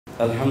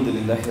الحمد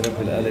لله رب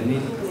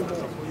العالمين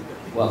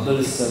وأفضل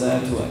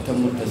الصلاة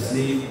وأتم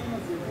التسليم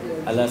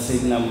على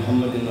سيدنا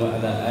محمد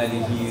وعلى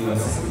آله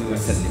وصحبه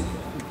وسلم.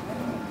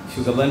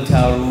 shugaban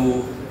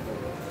taro,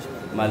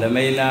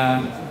 malamai na,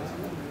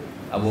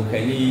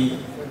 abokani,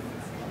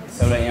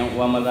 sauran 'yan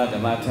uwa maza da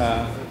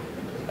mata,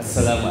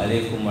 assalamu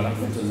alaikum wa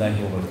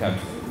rahmatullahi wa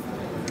barakatuh.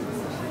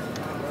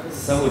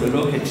 Saboda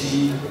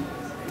lokaci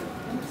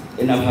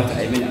ina fata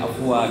a yi mini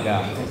afuwa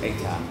ga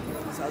takaita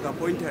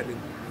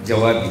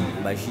jawabi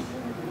ba shi.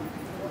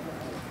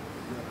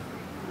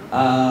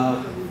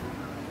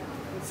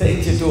 Sai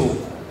ce to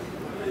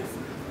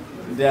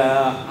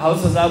da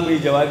Hausa za mu yi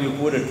jawabi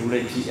ko da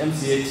Turanci. MC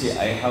ya ce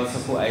a yi Hausa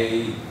ko a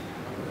yi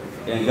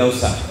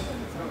Yangausa,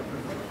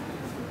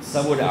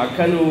 saboda a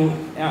Kano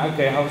in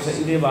aka yi Hausa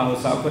inda ba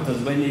Hausa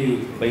kwatas ba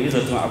ne, ban yi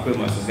zaton akwai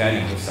masu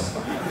gane Hausa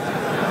ba.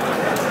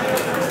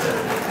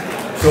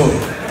 To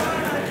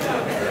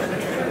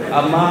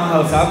amma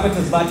Hausa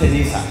kwatas ba ta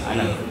nesa a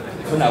nan,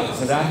 suna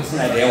kusa da haka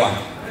suna da yawa,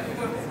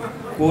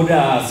 ko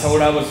da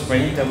saura ba su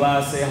fahimta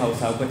ba sai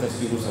Hausa kwatas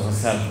su yi musu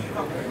fassara.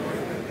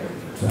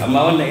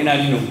 Amma wannan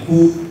ina nuna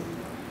ku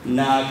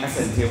na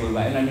kasan tebur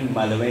ba, ina nuna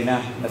malamai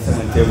na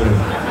saman tebur.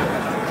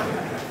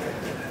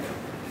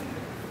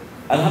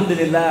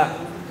 Alhamdulillah,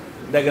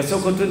 daga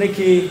Sokoto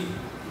nake,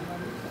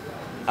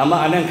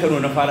 amma a nan Kano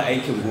na fara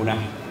aikin gona,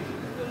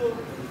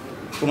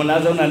 kuma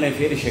na zauna nan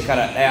fiye da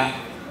shekara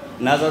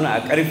 1. Na zauna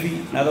a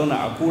Ƙarfi, na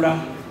zauna a Kura,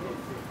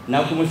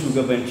 na kuma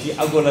shugabanci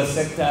Agolar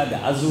Sector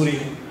da Azure,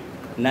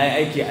 na yi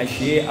aiki a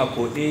Shiye, a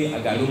Koɗe,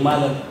 a garin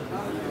Malam,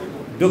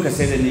 duka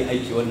sai da ni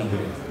aiki wannan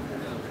wuri.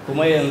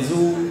 Kuma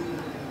yanzu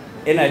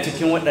ina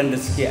cikin waɗanda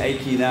suke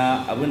aiki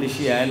na abinda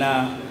shi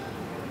yana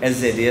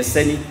SZ ya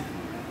sani,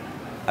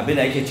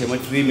 abinda ake ce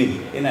trimming.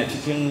 Ina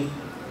cikin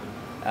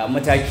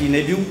mataki na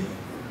 2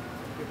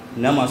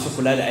 na masu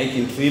kula da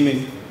aikin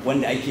trimming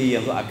wanda ake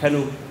yanzu a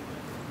Kano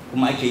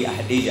kuma ake yi a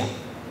Hadeja.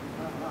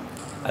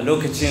 A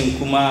lokacin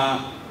kuma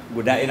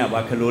guda ina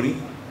bakalori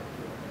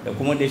da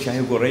kuma da ya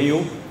shahi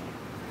Goranyo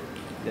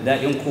da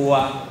daɗin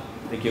kowa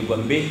da ke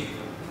Gombe.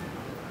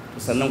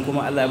 Sannan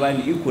kuma Allah ya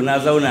bani iko na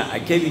zauna a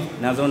Kebbi,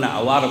 na zauna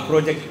a Wara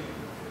project,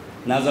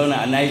 na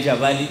zauna a Niger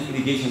Valley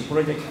irrigation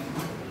project,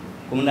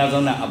 kuma na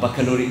zauna a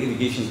Bakalori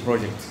irrigation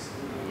project,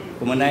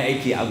 kuma na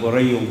aiki a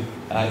Goranyo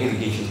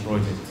irrigation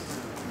project.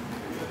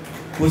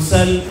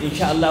 Kusan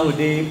insha Allah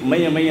dai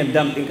manyan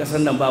dam ɗin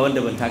ƙasar nan ba wanda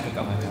ban taka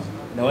kafata,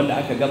 da wanda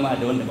aka gama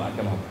da wanda ba a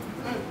gama.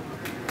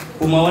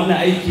 Kuma wannan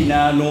aiki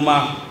na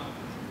noma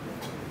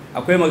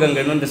akwai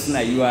maganganun da suna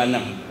yiwa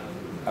nan,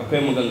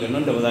 akwai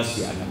maganganun da ba za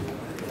su yi a nan.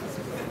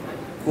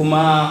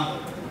 Kuma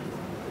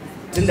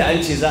tunda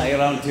an ce za a yi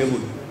round table,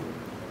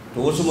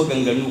 to wasu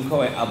maganganu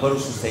kawai a bar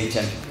su sai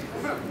can,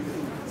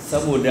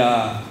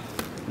 saboda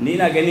ni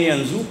na gani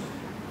yanzu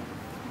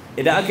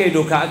idan aka yi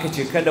doka aka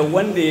ce kada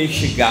wanda ya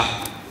shiga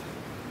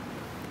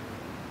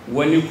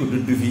wani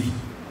kududdufi,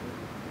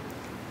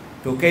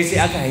 to kai sai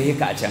aka haihe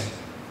ka a can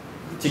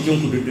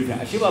cikin kududdufin.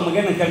 Ashe ba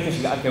maganar karka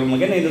shiga aka yi,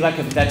 magana yadda za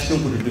ka fita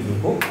cikin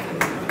kududdufin ko?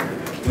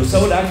 To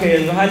saboda haka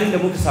yanzu halin da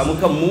muka samu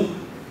kanmu,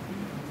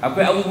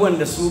 akwai abubuwan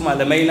da su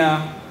malamai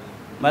na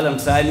Malam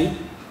Sani,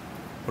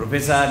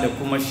 Profesa da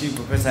kuma shi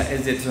Profesa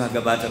SZ suka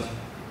gabatar.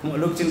 Kuma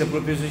lokacin da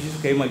profesoshi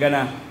suka yi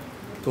magana,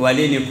 to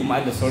wale ne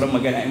kuma da sauran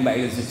magana in ba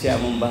irin su ce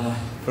mun ba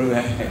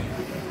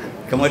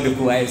kamar da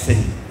kowa ya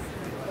sani.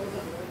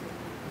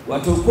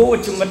 Wato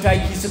kowace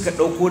mataki suka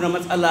ɗauko na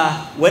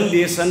matsala wanda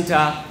ya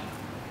santa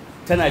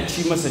tana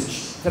ci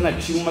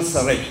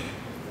masa rai.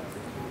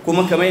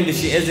 Kuma kamar yadda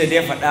shi SZ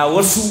ya faɗa,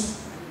 wasu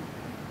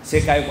sai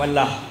ka yi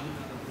ƙwalla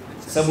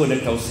saboda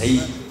tausayi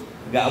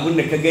ga abin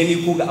da ka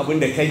gani ko ga abin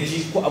da ka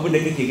ji ko abin da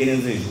kake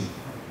ganin zai zo.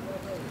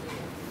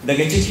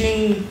 Daga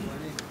cikin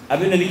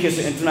abin da nake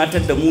so in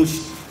tunatar da mu,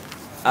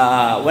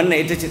 wannan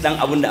ita ce dan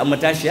abin da an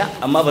matashiya,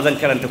 amma ba zan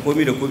karanta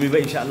komi da komi ba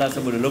insha Allah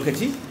saboda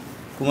lokaci,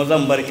 kuma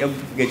zan bar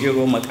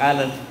gajeruwar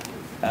makalar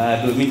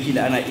domin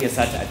kila ana iya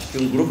sata a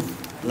cikin group,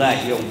 za a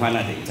iya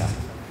amfana da ita.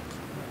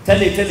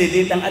 Tale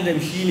dai dan adam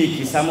shine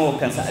ke samarwa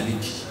kansa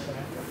abinci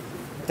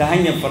ta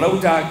hanyar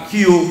farauta,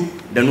 kiyo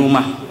da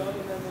noma,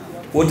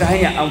 ko ta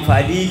hanyar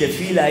amfani da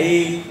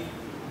filaye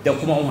da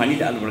kuma amfani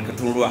da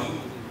albarkatun ruwa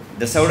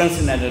da sauran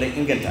sinadaran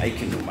inganta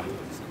aikin noma.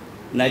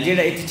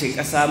 Najeriya ita ce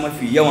ƙasa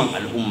mafi yawan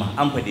al'umma,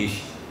 an faɗe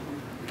shi,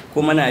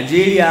 kuma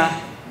Najeriya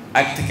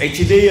a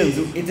takaici dai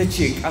yanzu ita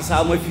ce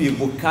ƙasa mafi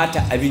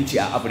bukata abinci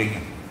a Afirka.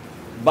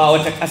 Ba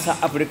wata ƙasa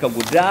Afirka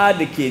guda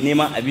da ke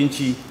neman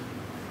abinci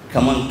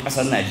kamar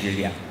ƙasar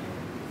Najeriya.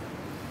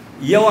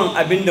 Yawan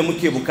abin da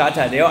muke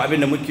bukata da yawan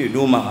abin da muke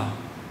nomawa,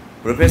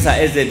 Profesa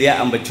SZ ya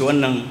ambaci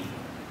wannan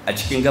a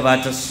cikin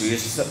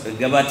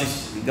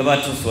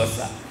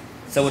gabatarsuwarsa,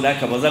 saboda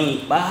haka ba zan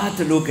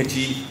ɓata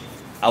lokaci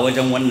a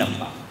wajen wannan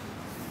ba.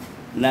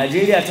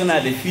 Najeriya tana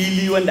da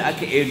fili wanda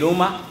aka iya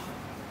noma.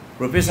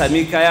 Profesa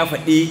Mika ya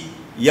faɗi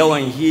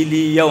yawan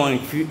hili, yawan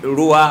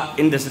ruwa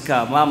inda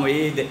suka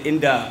mamaye da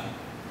inda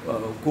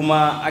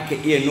kuma aka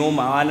iya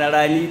nomawa na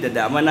rani da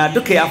damana,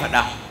 duka ya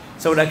faɗa.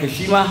 Saboda haka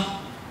shi ma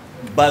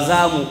ba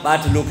za mu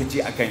ɓata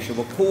lokaci a kan shi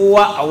ba.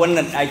 Kowa a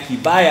wannan ɗaki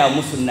baya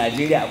musu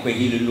Najeriya akwai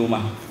hilin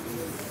noma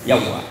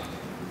yawa,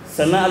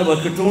 sannan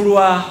albarkatun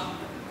ruwa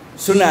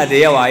suna da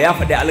yawa. Ya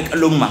faɗi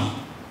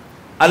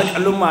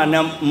alƙalumma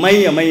na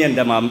manya-manyan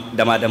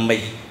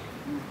damadammai.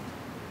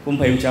 Kun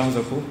fahimci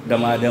Hausa ko?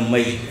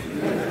 Damadammai.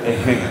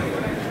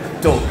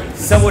 To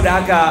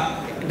saboda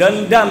haka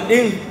don dam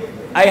ɗin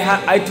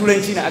ai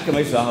turanci ne aka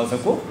mai su a Hausa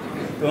ko?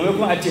 Domin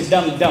kuma a ce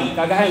dam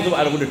kaga har yanzu ba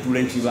a rabu da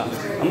turanci ba,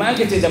 amma an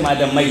ka ce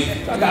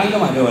damadammai kaga an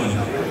gama da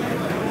wannan.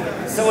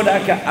 Saboda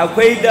haka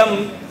akwai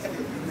dam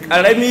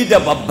ƙarami da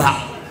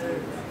babba,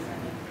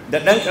 da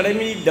ɗan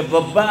ƙarami da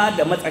babba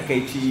da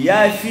matsakaici,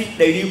 ya fi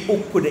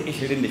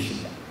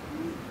 326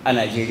 a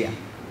Najeriya.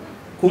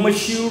 Kuma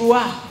shi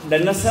ruwa da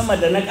na sama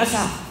da na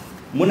ƙasa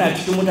muna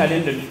cikin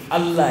mutanen da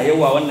Allah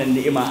yawa wannan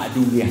ni'ima a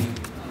duniya.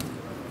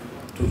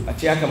 To a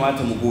ce ya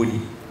kamata mu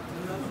gode.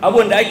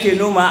 Abun da ake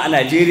noma a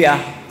Najeriya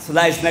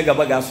slice na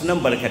gaba ga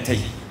sunan barkatai,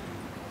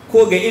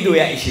 ko ga ido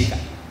ya ishe ka,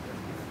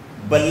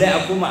 balle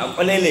a kuma a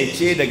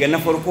kwalelece daga na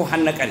farko har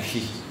na ƙarshe.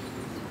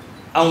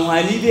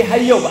 Amfani dai har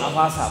yau ba a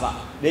fasa ba,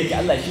 da yake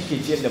Allah shi ke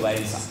ciyar da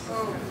bayansa,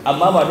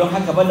 amma ba don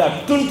haka ba da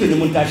tuntuni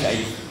mun tashi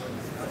aiki.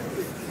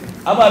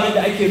 Ababen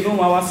da ake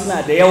nomawa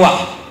suna da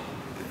yawa,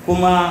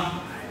 kuma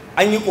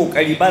an yi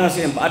ƙoƙari. Ba na so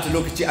in bata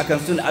lokaci akan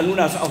sun an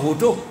nuna su a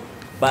hoto,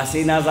 ba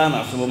sai na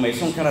zana su ba, mai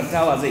son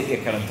karantawa zai iya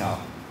karantawa.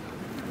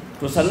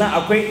 To sannan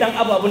akwai ɗan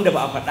ababen da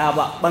ba a faɗa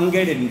ba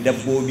ɓangaren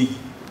dabbobi,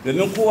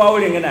 domin kowa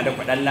wurin yana da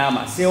kwaɗan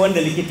nama, sai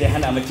wanda likita ya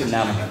hana macin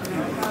nama,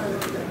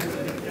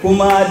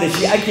 kuma da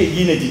shi ake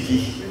gina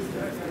jiki.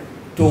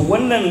 To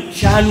wannan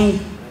shanu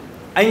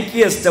an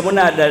kiyasta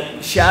muna da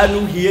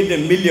shanu fiye da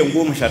miliyan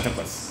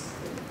 18,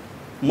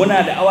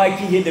 muna da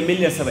awaki fiye da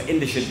miliyan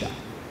 76,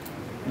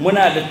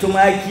 muna da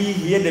tumaki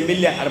fiye da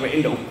miliyan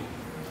 43,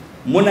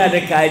 muna da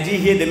kaji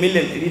fiye da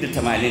miliyan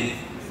 180,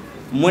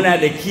 muna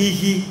da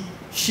kihi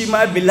shi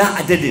ma bila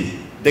adadin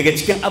daga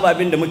cikin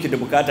ababen da muke da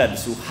bukata da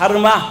su. Har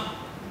ma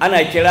ana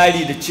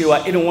kirari da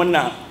cewa irin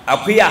wannan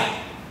akuya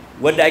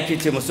wadda ake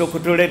ce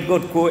Sokoto red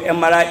goat ko yan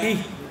maraɗi,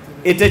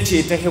 ita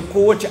ce ta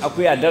kowace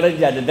akuya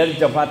daraja da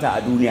darajar fata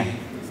a duniya.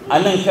 A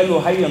nan Kano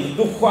har yanzu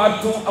duk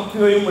kwatun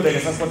akuyoyinmu daga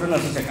Sokoto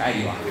nan suka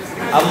karewa,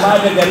 amma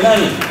daga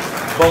nan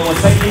ba mu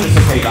san inda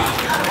suka yi ba.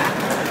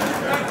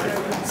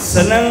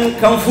 Sannan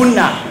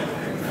kamfunna,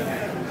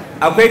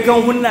 akwai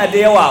kamfunna da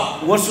yawa,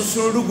 wasu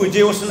sun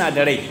ruguje wasu na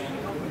da rai.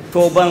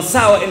 To ban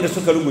sa waɗanda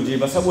suka ruguje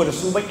ba saboda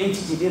su baƙin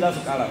ciki dai za su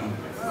ƙara mu,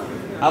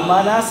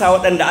 amma na sa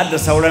waɗanda adda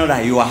sauran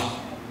rayuwa,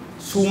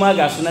 su ma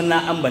ga sunan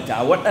na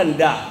ambata,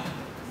 waɗanda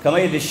kamar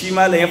yadda shi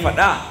malam ya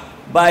faɗa,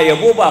 ba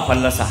yabo ba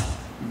fallasa,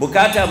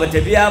 bukata ba ta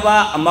biya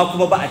ba amma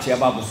kuma ba a ce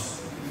babu su.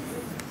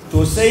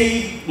 To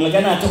sai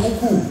magana ta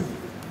uku,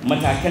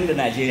 matakan da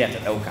Najeriya ta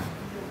ɗauka.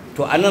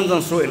 To a nan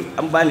zan so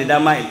an bani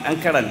dama in an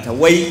karanta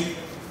wai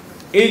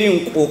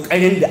irin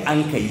ƙoƙarin da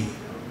an kai,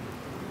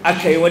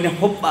 aka yi wani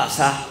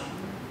hubbasa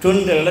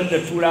tun da da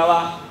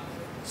turawa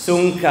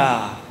sun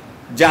ka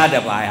ja da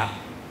baya,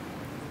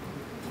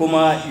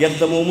 kuma ya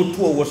zama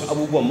mutuwar wasu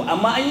abubuwan mu,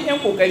 amma an yi 'yan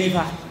ƙoƙari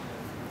fa.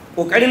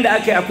 Ƙoƙarin da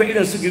aka yi akwai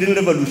irin su Green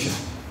Revolution,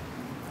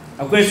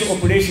 akwai su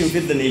Operation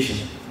Feed the Nation,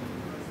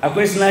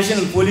 akwai su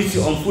National Policy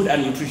on Food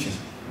and Nutrition,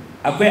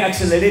 akwai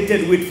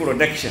Accelerated Wheat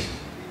Production,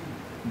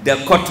 da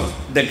cotton,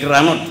 da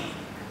granite,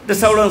 da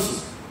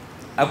sauransu.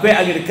 Akwai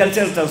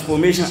Agricultural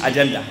Transformation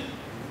Agenda,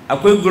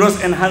 akwai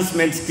Growth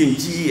Enhancement Scheme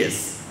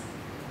GES,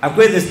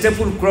 akwai the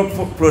Staple Crop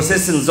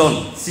Processing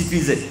Zone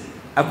CPZ,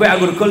 akwai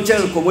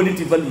Agricultural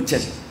Commodity Value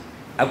Chain,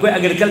 akwai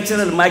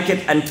Agricultural Market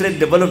and Trade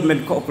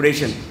Development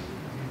Cooperation,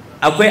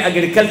 akwai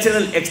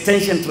Agricultural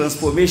Extension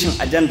Transformation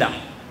Agenda,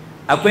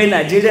 akwai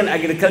Nigerian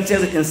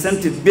Agricultural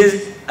Incentive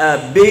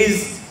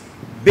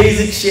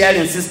Basic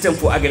Sharing System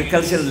for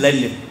Agricultural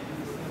Lending,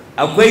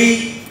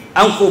 akwai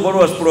Anko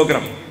Borrowers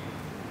Program.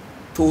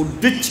 To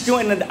duk cikin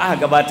wannan da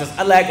aka gabatar,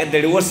 Allah ya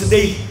kaddare wasu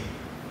dai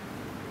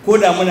ko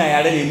da muna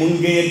yare ne mun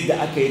ga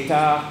yadda aka yi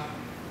ta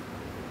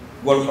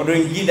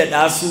gwargwadon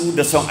gida su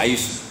da son a yi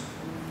su,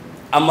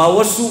 amma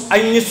wasu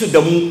an yi su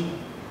da mu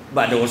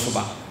ba da wasu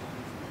ba.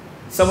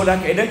 Saboda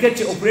haka idan ka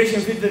ce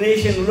Operation Feed the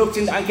Nation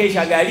lokacin da an kai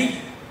Shagari,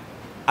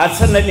 a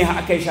sannan ne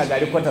aka yi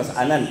Shagari kwatas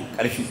a nan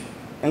ƙarfi,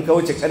 in ka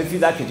wuce ƙarfi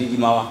za ka je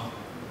Imawa.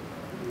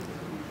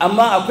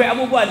 Amma akwai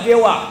abubuwa da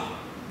yawa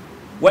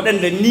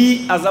waɗanda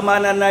ni a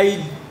zamana na yi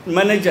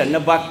manager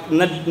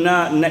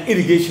na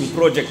irrigation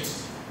project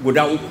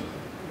guda 3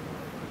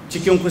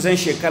 cikin kusan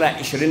shekara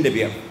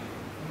 25,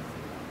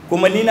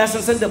 kuma ni na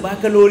san da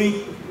bakalori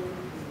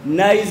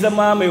na yi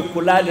zama mai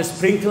kula da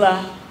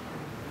sprinkler,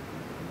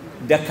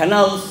 da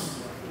canals,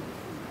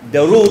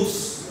 da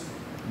roads,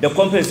 da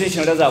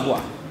compensation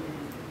reservoir.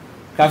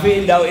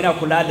 Kafin in dawo ina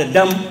kula da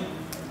dam,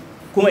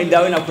 kuma in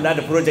dawo ina kula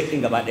da project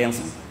ɗin gaba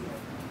ɗayansa.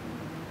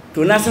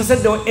 To na san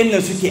da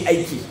waɗannan suke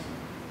aiki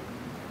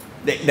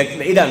da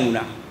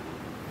idanuna,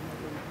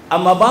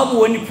 amma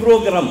babu wani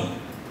program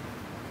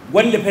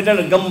wanda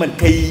federal government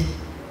ta yi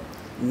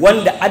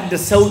wanda adda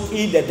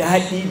sauƙi da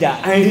daɗi da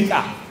an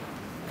riƙa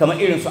kamar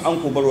irin su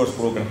Anko Borrowers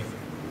Program.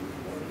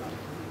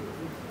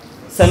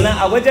 sannan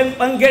a wajen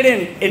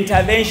ɓangaren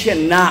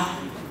intervention na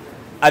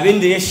abin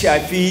da ya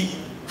shafi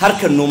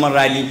harkar noman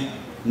rani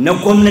na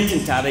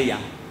gwamnatin tarayya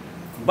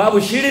babu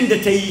shirin da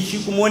ta yi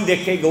shi kuma wanda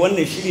ya kai ga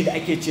wannan shiri da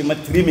ake ce ma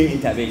trimming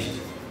intervention.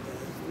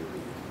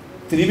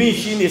 Trimming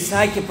shine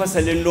sake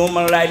fasalin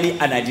noman rani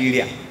a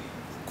Najeriya,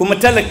 kuma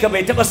talaka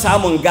bai taɓa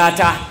samun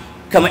gata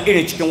kamar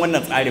irin cikin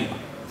wannan tsarin ba.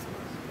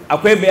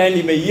 Akwai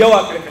bayani mai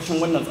yawa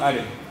ƙarƙashin wannan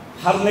tsarin,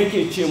 har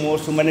nake ce ma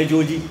wasu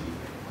manajoji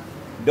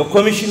da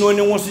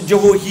kwamishinonin wasu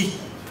jihohi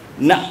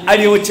na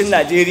arewacin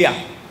Najeriya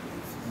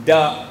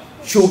da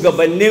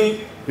shugabannin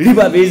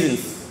river basins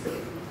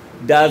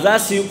da za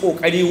su yi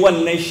ƙoƙari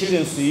wannan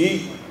shirin su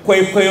yi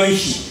kwaikwayon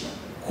shi,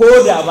 ko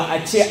da ba a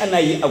ce ana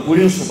yi a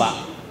gurinsu ba,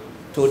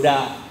 to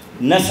da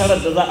nasarar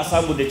da za a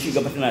samu da ci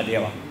gaba tana da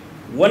yawa.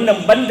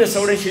 Wannan banda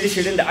sauran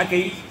shirye-shiryen da aka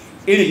yi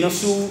irin na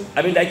su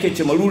abin da ake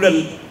ce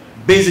rural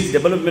basic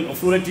development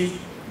authority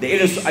da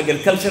irin su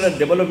agricultural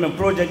development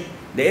project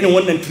da irin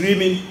wannan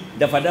trimming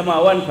da fadama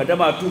 1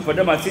 fadama 2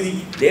 fadama 3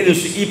 da irin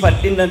su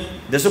IPAD din nan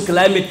da su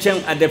climate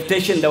change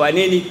adaptation da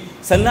wane ne.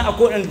 Sannan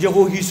akwai waɗanda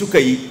jihohi suka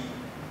yi,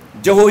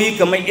 jihohi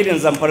kamar irin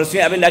Zamfara sun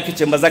yi abin da ake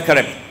ce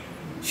mazakarar.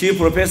 Shi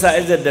Professor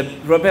Ezra da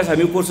Professor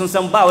Miko sun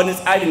san ba wani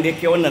tsarin da ya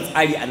kai wannan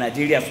tsari a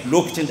Najeriya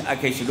lokacin da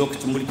aka yi shi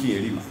lokacin mulki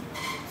Yarima,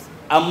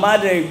 amma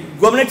da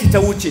gwamnati ta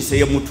wuce sai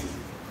ya mutu.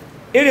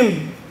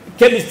 Irin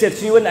Kebbi State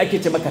sun yi wanda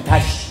ake ce maka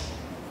tashi.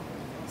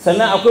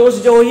 Sannan akwai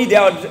wasu jihohi da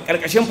yawa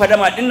ƙarƙashin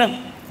fadama ɗin nan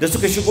da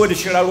suka shigo da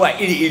shirarwa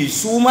iri-iri,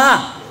 su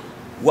ma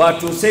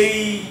wato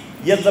sai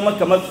ya zama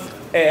kamar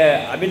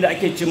abinda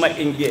ake ce ma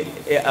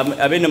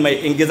abinda mai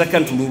ingiza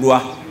kan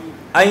tururuwa.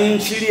 An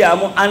shirya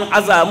mu an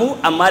azamu,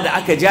 amma da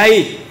aka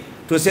jaye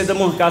to sai zama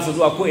mun kasa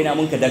zuwa ko ina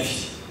mun ka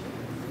dafi.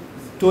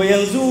 To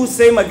yanzu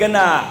sai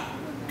magana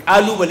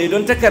ƙalubale,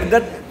 don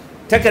takardar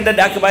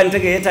da aka bani ta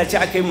gayyata ce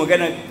aka yi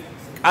magana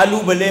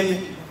ƙalubalen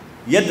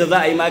yadda za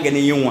a yi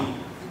maganin yunwa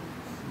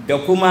da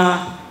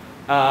kuma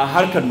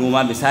harkar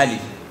noma misali.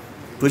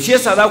 To shi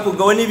yasa za ku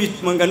ga wani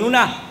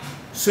manganuna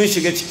sun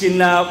shiga cikin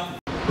na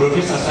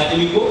Professor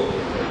Sadaukin,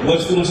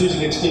 wasu kuma sun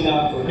shiga cikin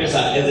na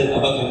Professor Ezra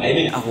Abakan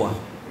Aimin Ahwa.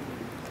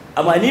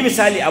 Amma ni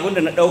misali abin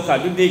da na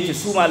ɗauka, duk da yake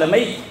su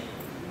malamai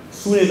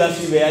su ne za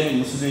su yi bayanin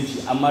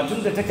musulunci, amma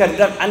tun da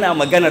takardar ana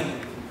maganar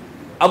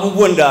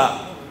abubuwan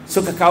da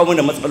suka kawo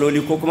mana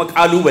matsaloli ko kuma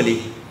ƙalubale,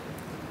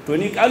 to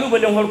ni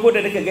ƙalubalen farko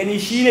da naka gani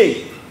shine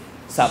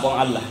sabon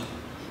Allah.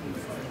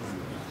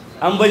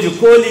 An baje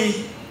koli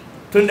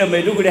tun da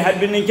Maiduguri har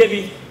birnin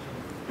Kebbi,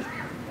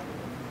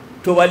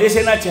 to ba dai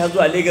sai na ce har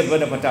zuwa Lagos ba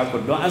da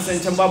Fatakur, don an san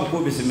can babu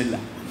ko bismillah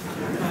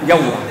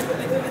yawwa.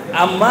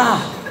 Amma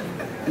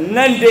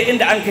nan dai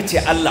inda an ka ce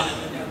Allah,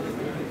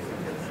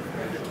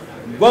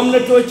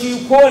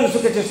 gwamnatoci kowane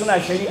suka ce suna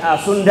shari'a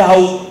sun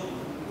dawo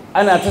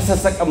ana ta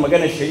sassaƙan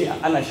maganar shari'a,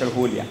 ana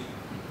sharholiya.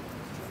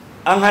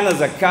 An hana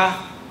zakka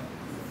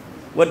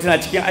wata na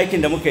cikin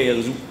aikin da muka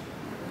yanzu,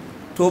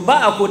 to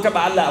ba a ko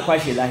taɓa Allah a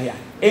kwashe lahiya,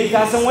 in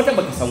ka san wata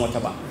baka san wata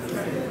ba.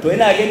 To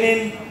ina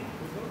ganin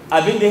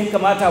abin da ya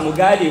kamata mu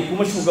gane,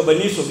 kuma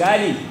shugabanni su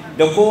gane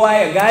da kowa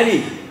ya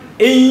gane,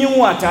 in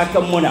yunwa ta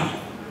kan muna,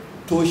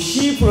 to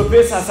shi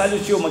Professor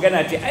Salisu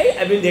magana ce ai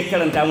abin da ya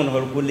karanta mun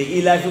farko li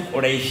ilafi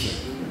quraishi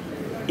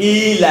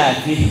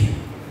ilafi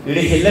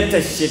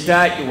rihlatash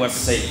shita'i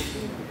was-sayf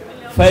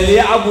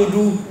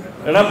falyabudu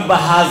rabb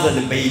hadha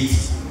al-bayt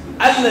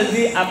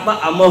allazi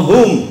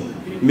at'amahum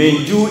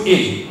min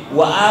ju'in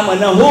wa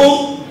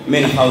amanahum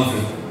min khawf.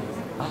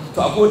 To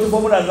akwai wata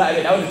formula za a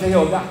ga dawo da ta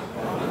yau ga,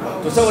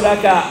 to saboda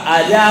haka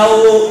a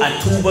dawo a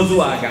tuba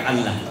zuwa ga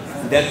Allah,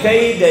 da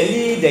kai da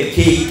ni da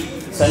ke,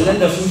 sannan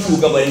da su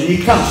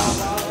shugabanni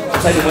kansu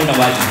sani wannan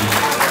wajibi.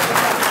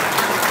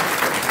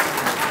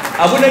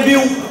 Abu na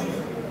biyu,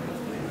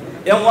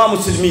 yan uwa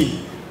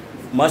musulmi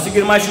masu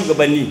girma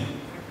shugabanni,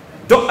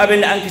 duk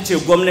abin da an ce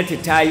gwamnati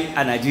ta yi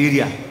a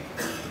Najeriya,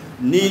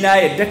 ni na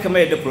yadda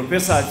kamar yadda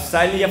Professor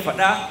Sani ya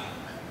faɗa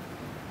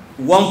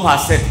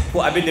 1% ko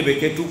abin da bai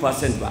kai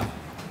 2% ba.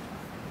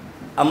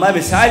 Amma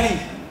misali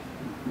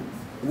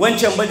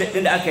wancan budget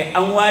ɗin da aka yi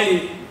an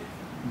ware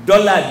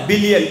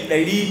 $590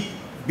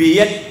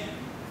 biliyan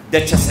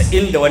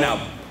da wani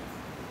abu.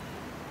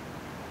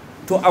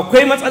 To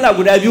akwai matsala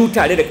guda biyu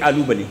tare da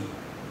ƙalubale.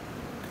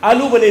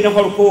 Ƙalubale na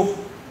farko,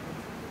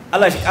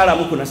 Allah shi ƙara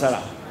muku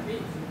nasara.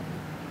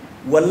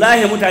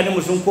 Wallahi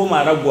mutanenmu sun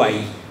koma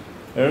ragwaye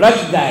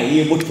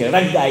muke,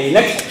 raggaye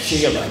na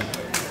shirya ba.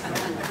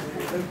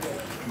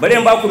 Bari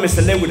in ba ku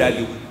misalai guda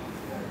biyu.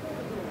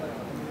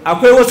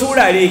 Akwai wasu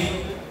wurare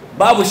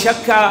babu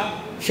shakka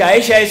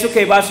shaye-shaye suka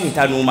yi ba su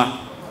hita noma,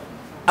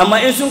 amma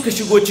in sun ka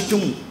shigo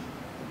cikinmu,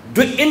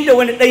 duk inda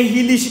wani ɗan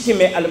hili shike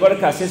mai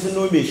albarka sai sun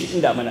nome shi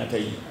inda mana ta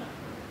yi.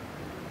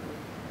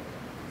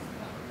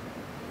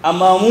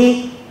 Amma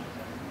mu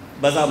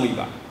ba za mu yi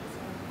ba.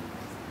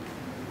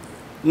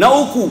 Na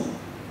uku,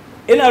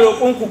 ina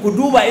roƙonku ku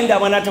duba inda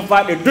mana ta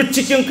faɗi duk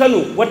cikin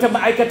Kano, wata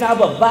ma'aikata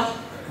babba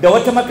da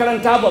wata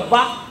makaranta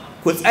babba,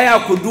 ku tsaya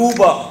ku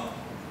duba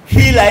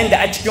hilayen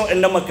da a cikin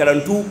waɗannan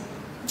makarantu.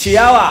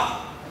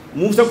 Ciyawa,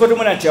 mu Sokoto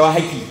muna cewa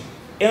haki,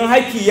 in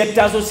haki ya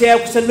taso sai ya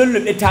kusan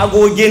lullube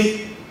tagogin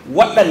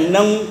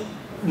waɗannan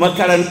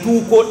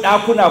makarantu ko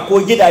ɗakuna ko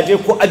gidaje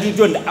ko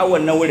ajujuwan da a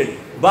wannan wurin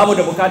ba mu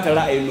da bukatar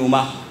ra'ayin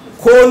noma.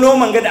 Ko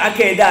noman ga da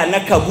aka yi da na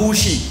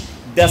kabushi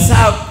da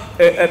sa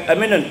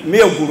aminan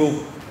miyar guro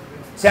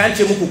sai an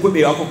ce muku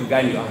kubewa ko ku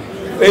ganewa.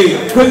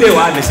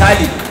 Kubewa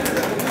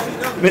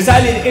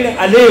misali irin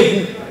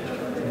alayyahu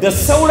da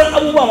sauran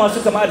abubuwa masu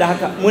kama da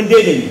haka mun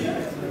daina yi,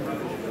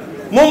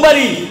 mun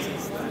bari.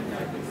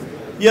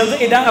 Yanzu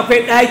idan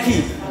akwai ɗaki,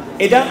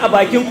 idan a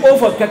bakin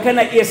ƙofar ka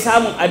kana iya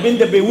samun abin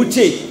da bai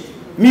wuce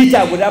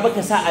mita guda ba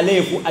ka sa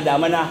alayyahu a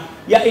damana,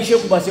 ya ishe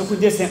ku ba sai ku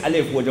je sayan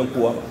alayyahu wajen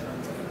kowa ba.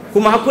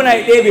 Kuma kuna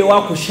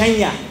ɗebewa ku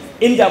shanya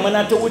in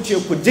damana ta wuce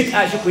ku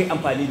jiƙa shi ku yi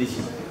amfani da shi.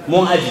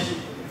 Mun aji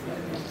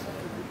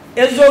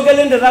yan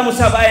zogalin da za mu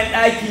sa bayan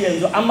ɗaki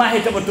yanzu amma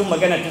haita batun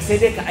magana ta sai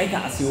dai ka aika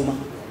a siyo ma.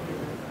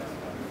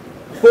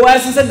 Kowa ya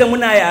san da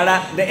muna yara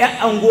da 'yan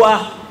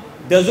anguwa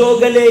da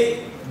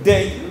zogale da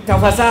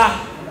tafasa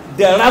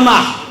da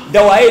rama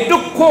da waye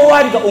duk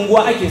kowa daga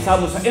unguwa ake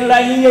samu sa. In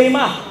rani yayi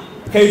ma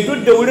kai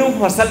duk da wurin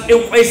fasal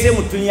ɗin kwai sai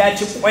mutum ya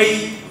ci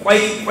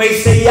kwai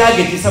sai ya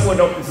gaji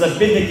saboda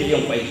zabbin da ke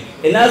yin kwai.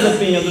 Ina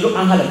zabbin yanzu duk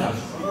an halaka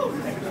su.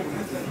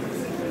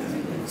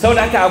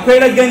 Saboda haka akwai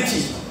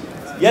raganci,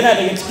 yana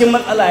daga cikin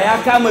matsala, ya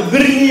kama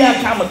birni ya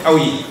kama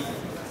ƙauye.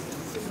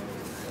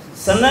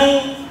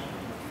 Sannan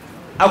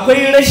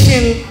akwai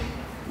rashin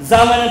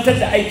zamanantar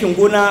da aikin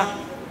gona.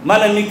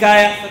 Malami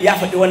kaya ya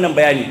faɗi wannan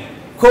bayani.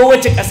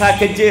 Kowace ƙasa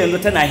ka je yanzu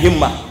tana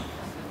himma,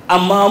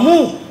 amma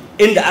mu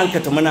inda an ka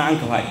tumana an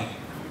ka faɗi.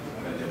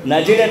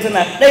 Najeriya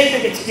tana ɗaya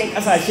daga cikin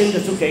ƙasashen da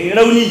suka yi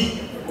rauni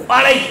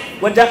ƙwarai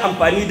wajen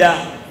amfani da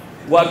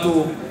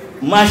wato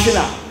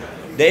mashina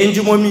da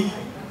injimomi.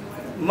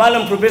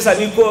 Malam Profesa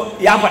Niko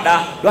ya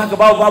faɗa, don haka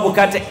babu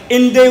bukata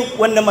in dai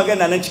wannan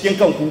magana nan cikin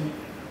kanku,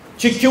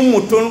 cikin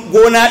mutum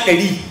gona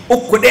 100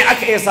 uku ɗaya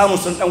aka iya samun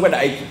sun ɗan gwada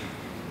aiki.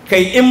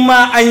 Kai in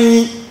ma an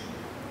yi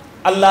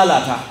an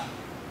lalata.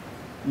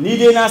 Ni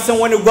dai na san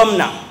wani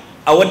gwamna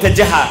a wata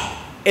jiha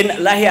in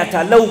lahiya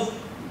ta lau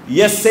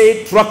ya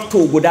sai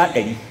tractor guda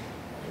 100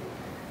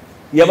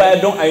 ya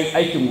bayar don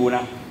aikin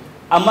gona,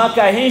 amma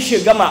kahin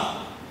shi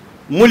gama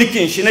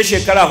mulkin shi na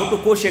shekara 4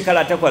 ko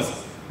shekara 8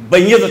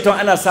 ban yi zaton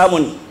ana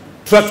samun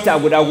tractor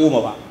guda 10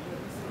 ba.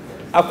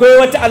 Akwai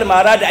wata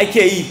almara da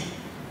ake yi,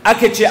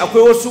 aka ce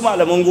akwai wasu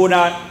malaman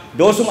gona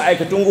da wasu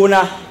ma'aikatan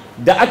gona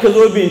da aka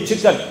zo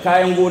bincika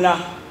kayan gona,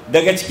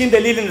 daga cikin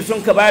dalilin da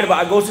sun ka bayar ba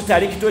a ga wasu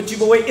tarikitoci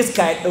ba, wai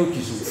iska ya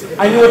ɗauki su.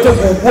 An yi wata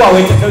guguwa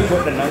wai ta ɗauki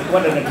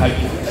waɗannan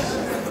tarikitoci.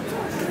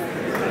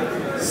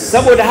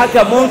 Saboda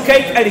haka mun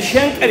kai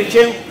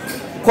ƙarshen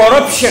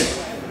corruption.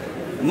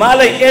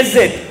 Malam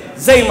Engr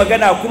zai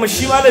magana, kuma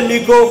shi Malam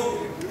Niko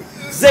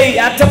zai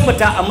ya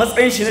tabbata a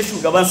matsayin shi na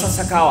shugaban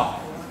sassakawa,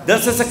 don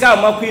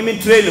sassakawa ma ku yi min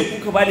training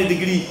kuka ba da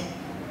digiri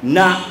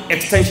na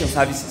extension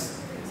services.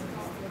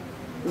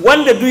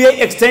 Wanda duk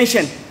yayi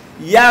extension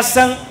ya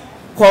san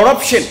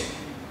corruption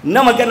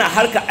na magana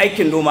harka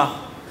aikin noma,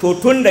 to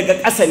tun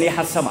daga ƙasa ne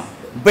har sama,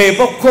 bai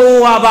ba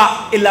kowa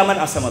ba illa man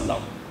asama Allah.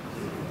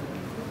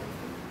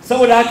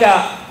 Saboda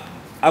haka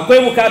akwai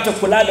bukatar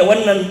kula da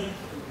wannan,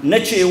 na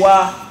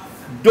cewa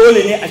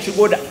dole ne a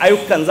shigo da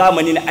ayyukan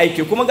zamani na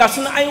aiki. Kuma ga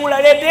suna an yi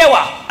wurare da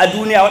yawa a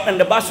duniya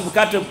waɗanda ba su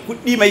bukatar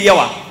kuɗi mai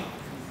yawa,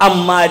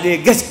 amma dai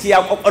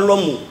gaskiya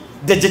ƙwaƙwalwarmu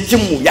da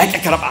jikinmu ya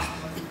ƙi karɓa.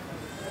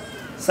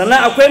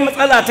 Sannan akwai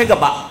matsala ta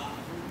gaba,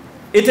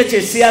 ita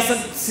ce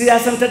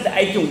siyasantar da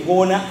aikin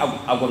gona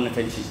a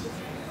gwamnatanci.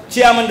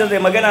 Ciyaman da zai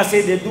magana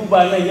sai da ya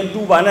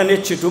duba nan ya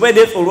ce to bai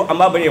da tsoro,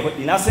 amma bari ya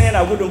faɗi. Na san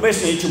yana gudun bai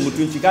son yi cin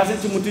mutunci, ka san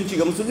cin mutunci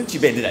ga musulunci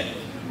bai da daɗi.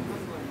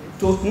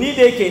 To ni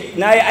da yake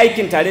na yi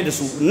aikin tare da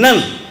su nan,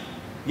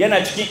 yana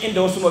cikin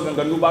inda wasu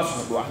maganganu ba su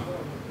faɗuwa,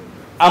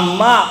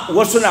 amma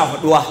wasu na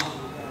faɗuwa.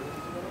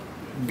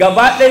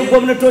 Gaba ɗaya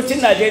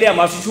gwamnatocin Najeriya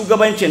masu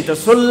shugabancinta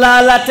sun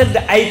lalatar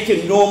da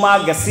aikin noma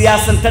ga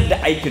siyasantar da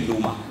aikin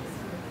noma.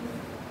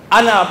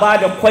 Ana ba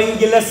da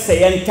kwangilar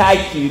sayan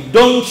taki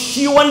don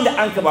shi wanda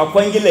an ka ba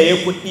kwangila ya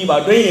kuɗi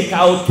ba don ya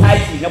kawo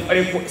taki na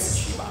ƙwarai ko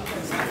isasshe ba.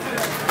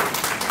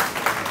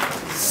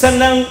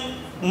 Sannan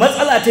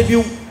matsala ta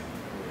biyu,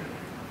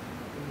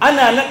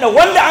 ana naɗa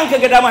wanda an ka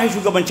ga dama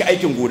shugabanci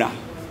aikin gona.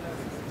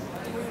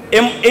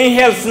 In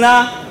health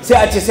na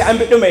sai a ce sai an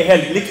biɗi mai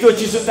health,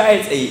 likitoci sun ta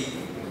tsaye.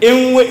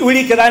 In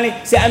wuri kaza ne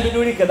sai an biɗi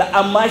wuri kaza,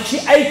 amma shi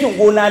aikin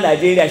gona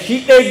Najeriya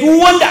shi ɗaya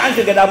duk wanda an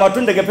ka ga dama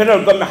tun daga federal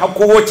government har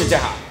kowace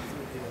jiha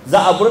za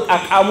a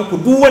burƙaƙa muku,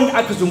 duk wanda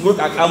aka sun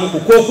burƙaƙa muku,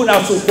 ko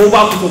kuna so ko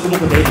ba ku so kuma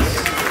ku daidai.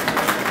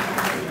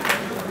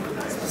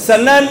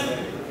 Sannan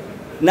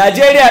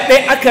Najeriya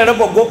ɗaya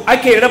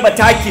ake raba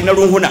taki na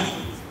runhuna,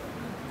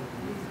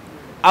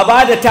 a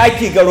ba da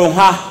taki ga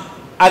runha,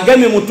 a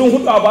game mutum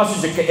 4 a ba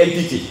su jikka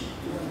LPK,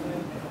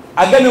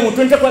 a game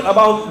mutum 8 a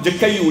ba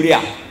jikka yuriya,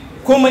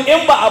 kuma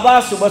in ba a ba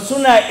su ba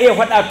suna iya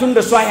faɗa tun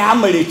da su ya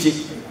hamare ce.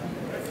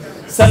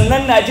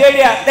 Sannan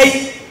Najeriya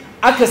ɗai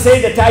aka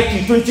sai da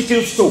taki tun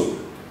cikin store,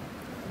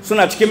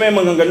 suna cikin mai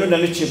maganganu da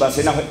nace ba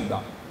sai na faɗi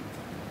ba.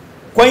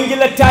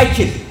 Kwangilar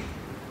takin,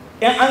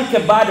 in an ka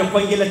ba da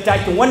kwangilar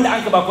takin, wanda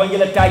an ka ba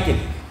kwangilar takin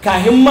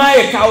kahin ma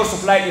ya kawo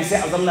supply din sai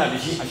a zamna da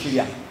shi a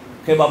shirya,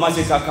 kai ba ma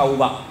sai ka kawo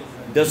ba,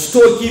 da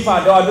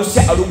storekeeper da duk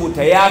sai a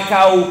rubuta ya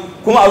kawo,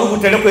 kuma a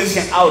rubuta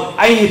requisition out,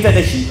 an yi ta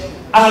da shi,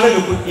 an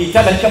rabe kuɗi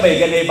talaka bai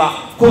gane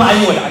ba, kuma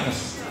an yi wanda aka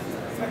so.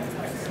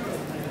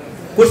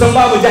 Kusan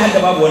babu jihar da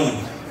babu wannan,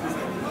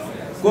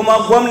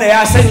 kuma gwamna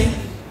ya sani,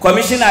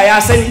 kwamishina ya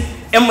sani,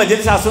 'yan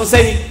majalisa sun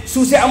sani,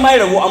 su sai an mai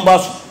rabo an ba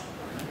su.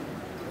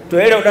 To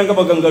ya rauɗan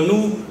gaba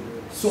ganganu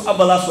su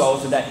abba za su a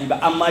wasu daɗi ba,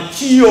 amma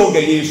ciyo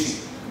gare su,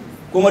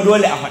 kuma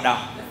dole a faɗa.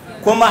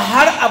 Kuma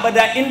har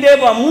abada in dai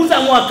ba mu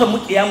zamuwa kan mu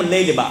kiyamun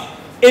laili ba,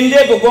 in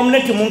dai ga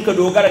gwamnati mun ka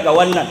dogara ga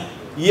wannan,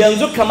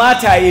 yanzu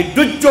kamata ya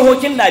duk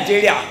jihohin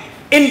Najeriya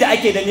inda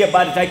ake da niyyar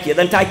ba da taki,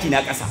 zan taki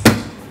na ƙasa.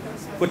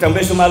 Ku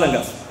tambaye su malam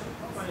gasu.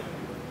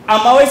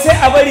 Amma wai sai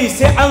a bari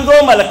sai an zo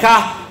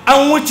malaka,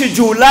 an wuce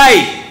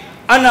Julai,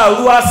 ana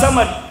ruwa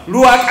sama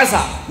ruwa ƙasa,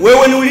 wai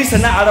wani wuri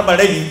sannan a raba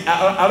rabi,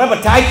 a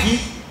raba taki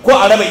ko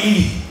a raba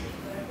iri.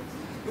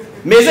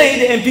 Me zai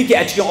yi da NPK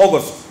a cikin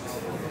August?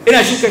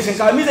 Ina shuka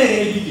shinkafa, me zai yi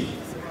da NPK?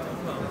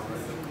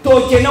 To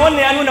kenan wannan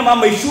ya nuna ma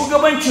mai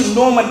shugabancin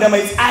noman da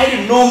mai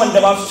tsarin noman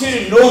da masu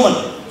shirin noman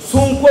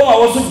sun koma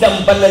wasu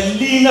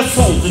dambalalli na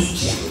son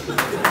zuciya.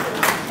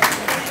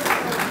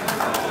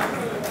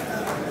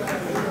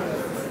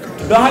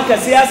 Don haka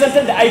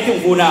siyasantar da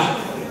aikin gona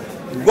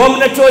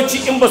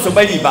gwamnatoci in ba su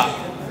bari ba.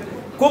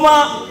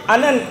 Kuma a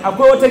nan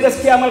akwai wata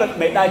gaskiya mara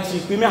mai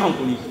ɗaci, ku yi mai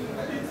hankuli.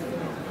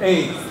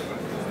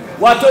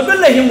 Wato duk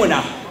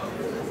lahimuna,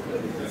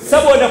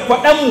 saboda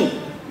kwaɗanmu,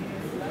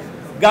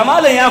 ga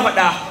malam ya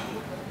faɗa,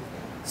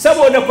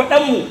 saboda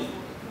kwaɗanmu,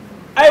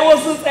 ai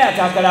wasu tsaya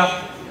takara,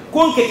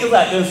 kun ka ƙi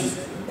zaɓensu,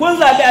 kun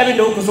zaɓi abin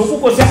da kuka so,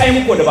 kuka sai ai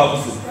muku da ba ku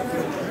so.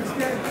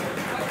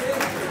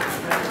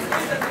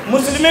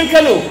 Musulmin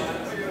Kano,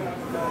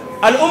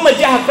 al'ummar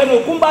jihar Kano,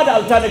 kun ba da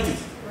alternative.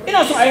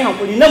 Ina so a yi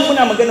hankuli, nan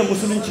muna maganar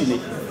musulunci ne.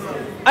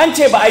 An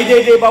ce ba a yi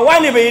daidai ba,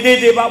 wani bai yi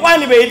daidai ba,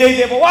 wani bai yi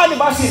daidai ba, wani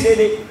ba su yi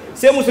daidai.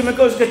 Sai musulmi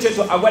kawai suka ce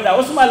to a gwada,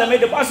 wasu malamai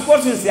da ba su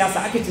korsin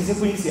siyasa aka ce sai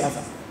kun yi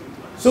siyasa.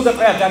 Suka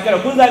tsaya takara,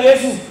 kun zaɓe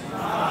su?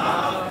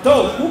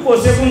 To, ku ko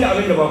sai kun da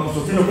abin da ba ku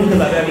so, tunda kun ka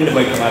zaɓe abin da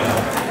bai kamata.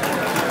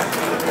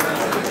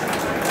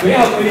 Ku yi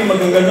haƙuri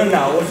maganganun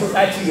na wasu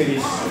ɗaci gare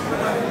su.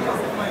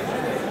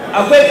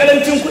 Akwai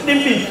ƙarancin kuɗin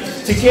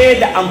bincike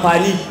da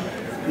amfani.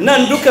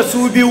 Nan duka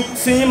su biyu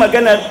sun yi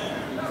maganar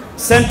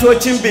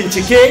santocin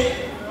bincike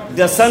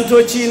da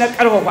santoci na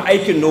ƙarfafa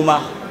aikin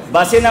noma,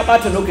 ba sai na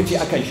ɓata lokaci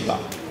a kan shi ba.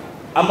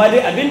 Amma dai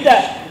abinda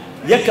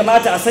ya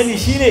kamata a sani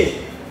shine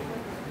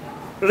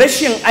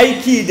rashin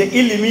aiki da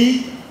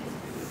ilimi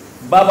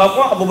ba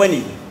bakon abu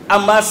bane,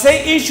 amma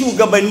sai in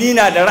shugabanni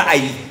na da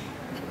ra'ayi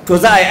to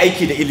za a yi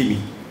aiki da ilimi.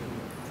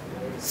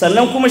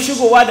 Sannan kuma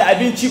shigowa da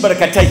abinci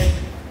barkatai,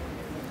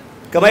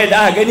 kamar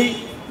yadda aka gani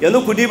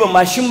yanzu ku diba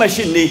mashin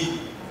ne,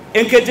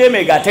 in ka je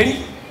mai gatari,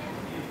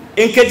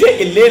 in ka je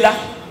illela,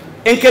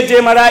 in ka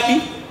je maraɗi,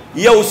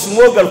 yau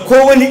smogal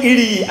ko wani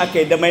iri aka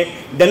yi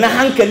da na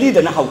hankali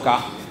da na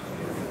hauka,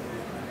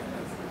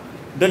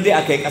 don dai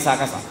aka yi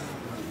ƙasa-ƙasa.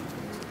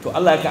 To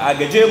Allah ka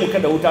agaje mu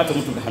kada wuta ta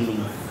mutu ga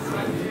hannunmu.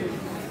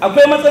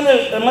 Akwai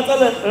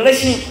matsalar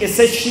rashin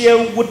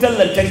isasshiyar wutar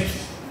lantarki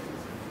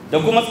da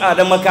kuma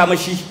tsadar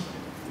makamashi.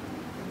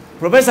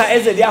 Professor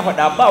Engr ya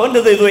faɗa ba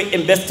wanda zai zo ya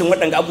investin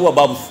waɗanda abubuwa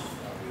babu su.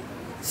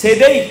 Sai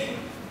dai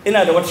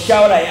ina da wata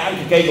shawara ya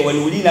an kai ga wani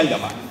wuri nan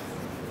gaba.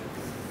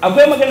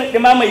 Akwai maganar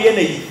ɗimamar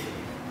yanayi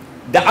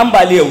da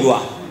ambaliyar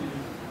ruwa.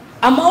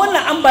 Amma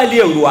wannan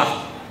ambaliyar ruwa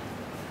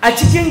a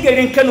cikin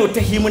garin Kano ta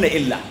himuna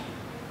illa,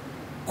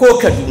 ko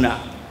Kaduna,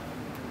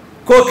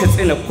 ko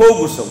Katsina, ko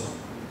Gusau,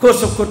 ko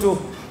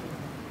Sokoto,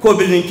 ko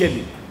Birnin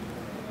Kebbi.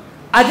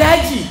 A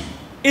daji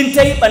in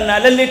ta yi ɓanna,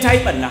 lallai ta yi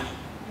ɓanna,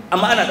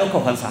 amma ana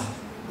ɗaukar fansa.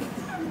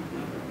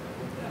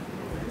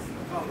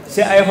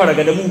 Sai a yi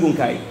faraga da mugun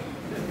kayi.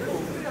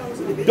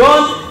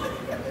 Don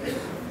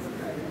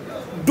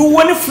duk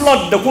wani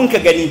flood da kun ka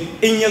gani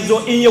in ya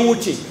zo in ya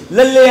wuce,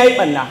 lallai ya yi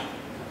ɓanna,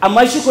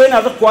 amma shi ko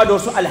yana zakkuwa da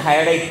wasu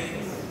alhairai.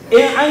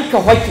 In an ka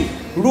hake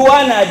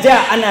ruwa na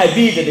ja ana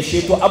bi da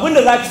dashe, to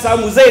abinda za ka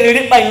samu zai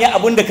riɓanya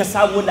abinda ka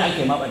samu wanda aka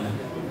yi maɓanna.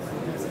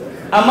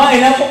 Amma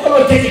ina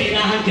kwakwalwar take, ina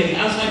hankali,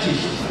 an sace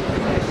shi.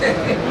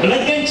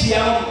 Raganci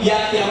ya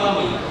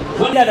mamaye.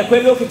 Wanda da kwai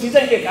lokaci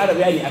zan iya ƙara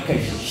bayani a kai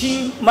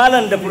shi.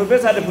 Malam da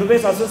profesa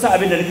sun sa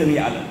abin da nake yi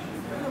a nan.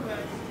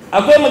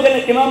 Akwai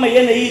maganar ɗimamar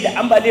yanayi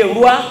da ambaliyar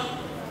ruwa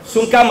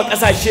sun kama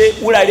ƙasashe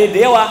wurare da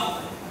yawa,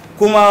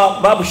 kuma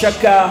babu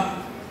shakka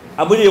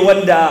abu ne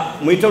wanda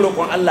mu yi ta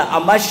roƙon Allah.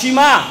 Amma shi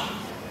ma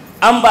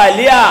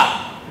ambaliya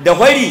da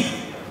hwari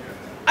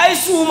ai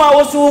su ma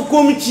wasu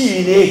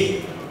hukunci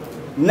ne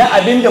na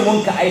abin da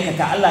mun ka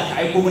aikata. Allah ka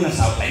aiko mana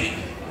saƙon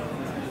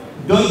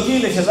don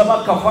kila shi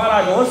zama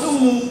kafara ga wasu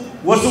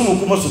mu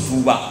kuma su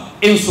tuba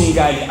in sun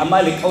gane,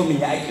 amma li qaumin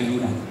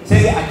ya'qiluna,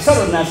 sai dai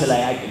aksarun nasu la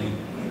ya'qilun.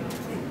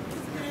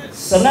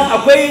 Sannan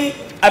akwai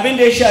abin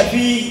da ya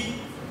shafi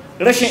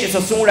rashin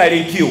isassun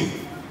wuraren kiwo.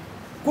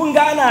 Kun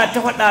ga ana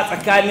ta faɗa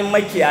tsakanin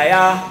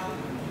makiyaya,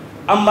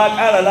 an ba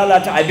ƙara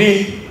lalata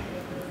abin,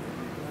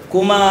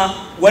 kuma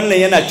wannan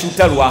yana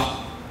cutarwa.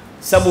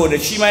 saboda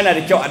shi ma yana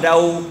da kyau a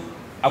dawo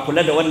a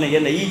kula da wannan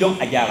yanayi don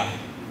a gyara.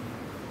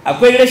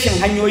 Akwai rashin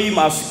hanyoyi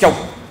masu kyau.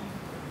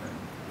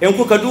 In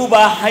kuka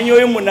duba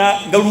hanyoyinmu na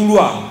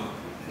garuruwa,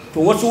 to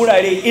wasu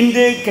wurare in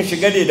dai ka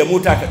shiga ne da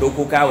mota ka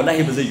ɗauko kaya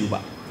wallahi ba zai yi ba.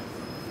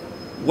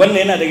 Wannan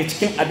yana daga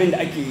cikin abin da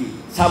ake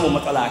samun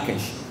matsala a kan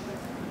shi.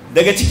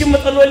 Daga cikin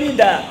matsaloli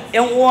da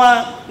 'yan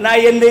uwa na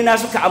yandai na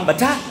suka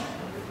ambata,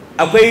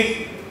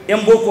 akwai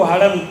 'yan Boko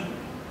Haram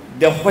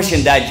da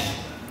fashin daji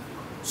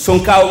sun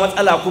kawo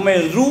matsala, kuma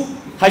yanzu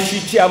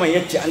hashi ciyaman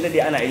yace an dade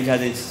ana yin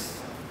jazanci.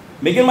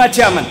 Mai girma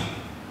ciyaman,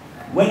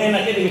 wannan yana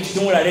ɗaya daga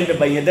cikin wuraren da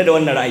ban yarda da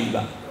wannan ra'ayi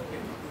ba,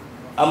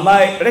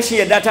 amma rashin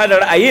yarda ta da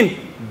ra'ayin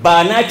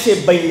ba na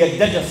ce ban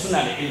yarda da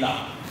suna da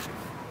illa.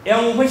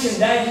 'Yan fashin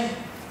daji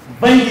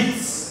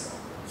bandits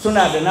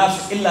suna da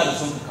nasu illa da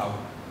sun kawo,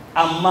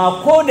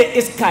 amma ko da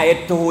iska ya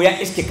taho ya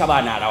iske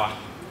kaba na rawa.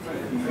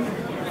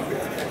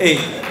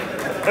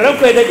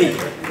 Ranku ya daɗe,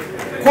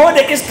 ko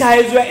da iska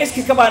ya zo ya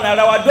iske kaba na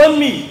rawa don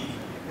mi?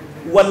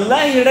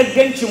 Wallahi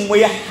raggancinmu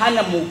ya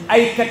hana mu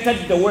aikatar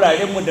da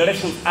wurarenmu da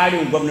rashin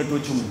tsarin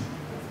gwamnatocinmu.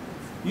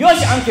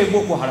 Yoshi an kai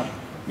Boko Haram,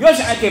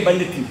 yoshi an kai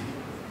banditi,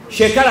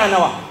 shekara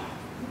nawa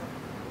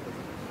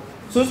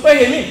sun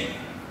tsohe min?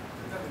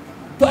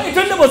 To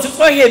tun da ba su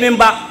tsohe min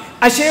ba,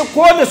 ashe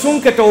ko da sun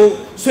ka taho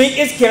sun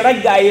iske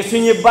raggaye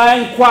sun yi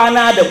bayan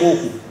kwana da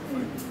boko.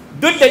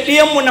 Duk da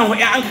ɗiyanmu nan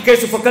hu'ya an ka kai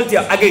su faculty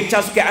of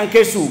agriculture suke an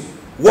kai su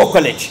war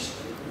college,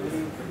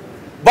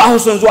 ba su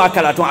sun zuwa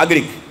karatun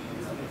agric,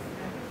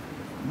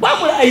 ba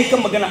mu ra'ayi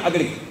kan maganar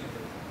agric.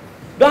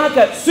 Don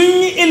haka sun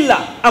yi illa,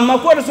 amma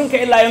ko da sun ka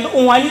illa yanzu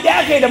unwani da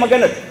aka yi da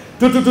maganar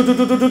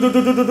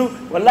tutututututututututu.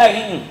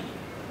 Wallahi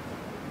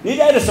ni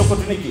da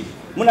Sokoto nake,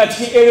 muna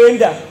cikin areoyin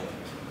da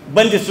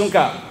bandit sun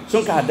ka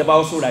haddaba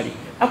wasu wurare.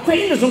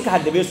 Akwai inda sun ka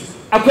haddabe su,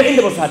 akwai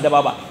inda ba su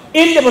haddaba ba.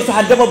 Inda ba su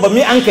haddaba ba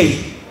me an kai?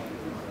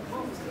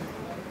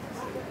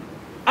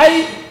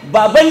 Ai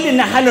ba bandit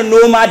na hana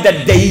noma da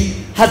dai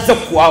har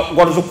zakkuwa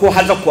gwarzo ko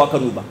har zakkuwa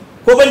Kano ba,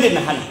 ko bandit na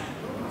hana,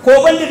 ko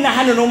bandit na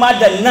hana noma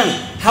da nan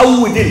har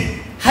Wudil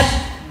har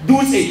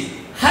Dutse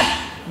har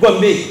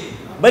Gombe,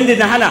 bandit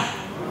na hana.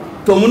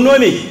 To mun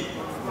nome,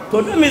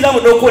 to don me za mu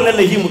ɗauko wannan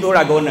lahi mu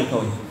ɗora ga wannan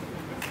kawai?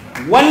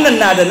 Wannan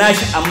na da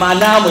nashi, amma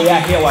namu ya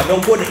hewa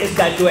don ko da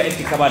iska cewa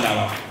iska kaba na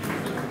rawa.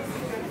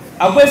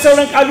 Akwai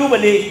sauran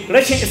kalubale,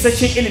 rashin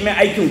isasshen ilimin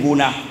aikin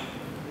gona,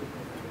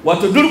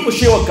 wato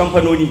durƙushewar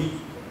kamfanoni,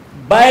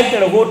 bayar da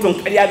rahoton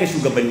ƙarya ga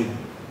shugabanni.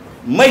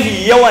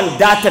 Mahi yawan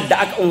datar da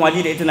aka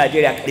unwani da ita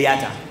Najeriya ƙarya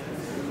ta.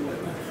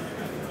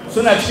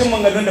 Suna cikin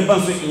manganun da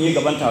ban so in yi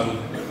gaban taro,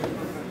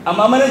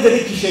 amma mana da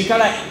nake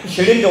shekara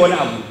 20 da wani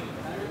abu,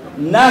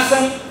 na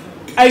san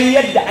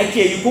ƙaryar da ake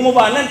yi, kuma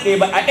ba nan ɗaya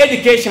ba, a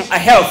education, a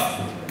health,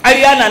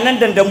 ƙarya na nan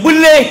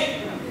dandambulle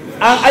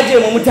an aje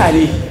ma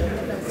mutane.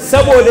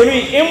 Saboda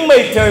mi, in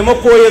mai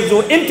taimako ya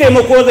zo, in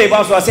taimako zai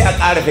ba su sai a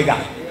ƙara figa,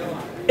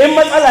 in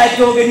matsala ya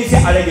taho gani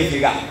sai a rage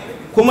figa.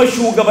 Kuma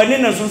shugabannin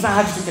nan sun san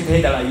haka suka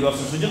kai da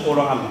rayuwarsu, su ji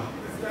tsoron Allah.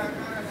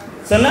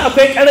 Sannan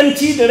akwai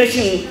karanci da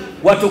rashin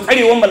wato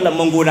ƙarewar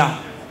mallaman gona.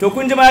 To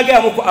kun ji ma ya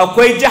gaya muku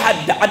akwai jihar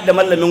da adda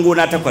mallamin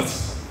gona 8.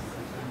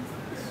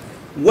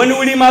 Wani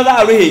wuri ma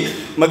za a ruhe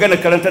magana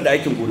karanta da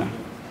aikin gona.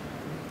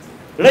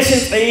 Rashin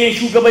tsayayyen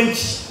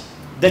shugabanci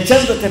da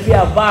canza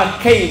tafiya ba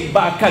kai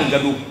ba kan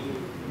gado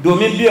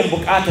domin biyan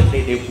buƙatar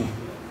ɗaiɗaiku.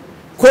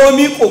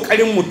 Komi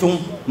ƙoƙarin mutum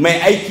mai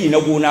aiki na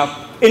gona,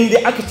 inda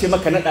aka ce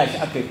maka naɗa shi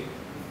aka yi,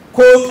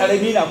 ko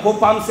ƙarami na, ko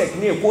farmsec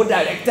ne, ko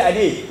director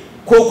ne,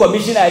 ko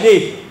commissioner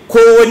ne, ko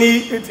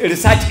wani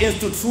research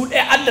institute, su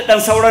ɗaya adda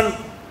ɗan sauran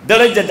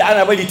darajar da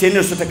ana bari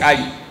tenar su ta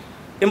ƙari,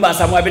 in ba a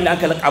samu abin da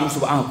aka laƙa musu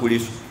ba an hakure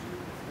su.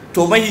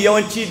 To mai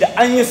yawanci da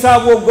an yi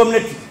sabuwar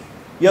gwamnati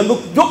yanzu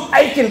duk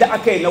aikin da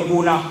aka yi na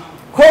gona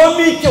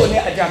komi kyau ne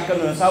a jihar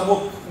Kano, na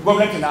sabuwar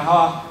gwamnati na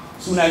hawa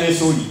suna ne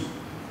soli.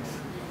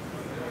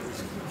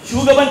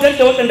 Shugabantar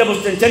da waɗanda ba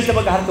su cancanta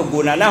ba ga harkar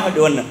gona, na faɗi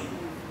wannan.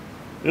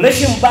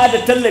 Rashin ba da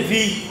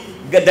tallafi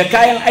da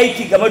kayan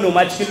aiki ga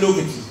manoma cikin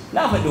lokaci,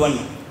 na faɗi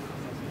wannan.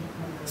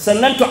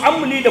 Sannan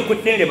tu'ammuli da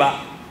kuɗin riba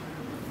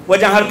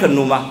wajen harkar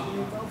noma.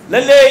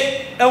 Lalle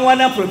ɗan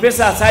wani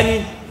Professor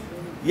Sani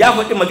ya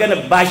faɗi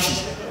maganar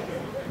bashi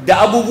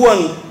da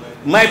abubuwan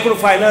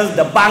microfinance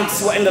da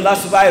banks waɗanda za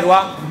su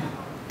bayarwa.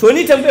 To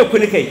ni tambaye ku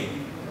ni kai,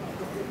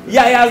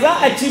 yaya za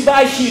a ci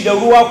bashi da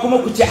ruwa kuma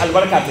ku ce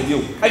albarka ta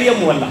biyu? Ƙaryar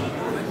mu wallah.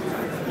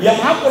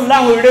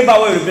 Yamhaqullahu riba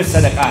wa yurbi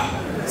sadaqa.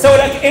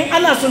 Saboda in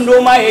ana son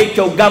noma yayi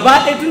kyau,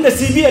 gaba ɗaya tunda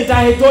CBN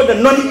ta hito da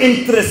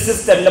non-interest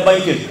system na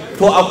banking,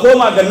 to a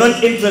koma ga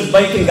non-interest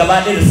banking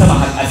gaba ɗaya da sama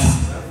har ƙasa.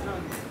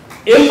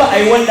 In ba a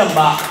yi wannan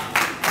ba,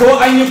 ko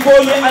an yi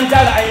komi an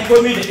tara an yi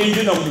komi da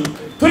injunan mu,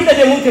 tunda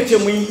dai mun ka ce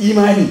mun yi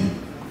imani,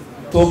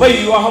 to bai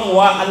yiwa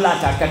hamuwa Allah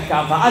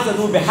takakka fa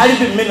azanu bi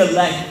harbin min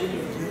Allah.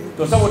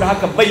 To saboda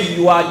haka bai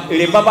yiwa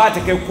riba ba ta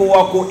kai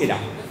kowa ko ina.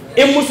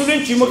 In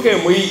musulunci muka yi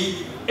muyi,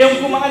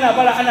 in kuma ana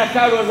bara ana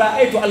karo za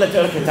a yi, to Allah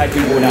ta raka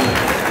takin gona.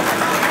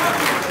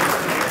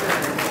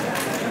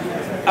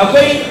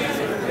 Akwai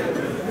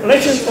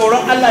rashin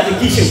tsoron Allah da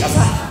kishin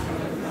ƙasa,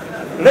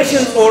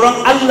 rashin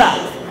tsoron Allah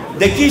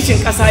da kishin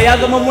ƙasa ya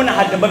zama muna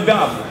haddababben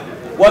abu.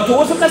 Wato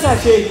wasu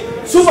ƙasashe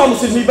su ba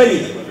musulmi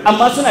bane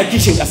amma suna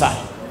kishin ƙasa.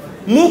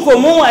 Mu ko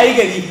mun waye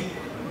gari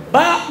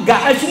ba ga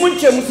ashi mun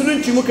ce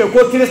musulunci muke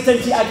ko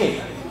kiristanci ake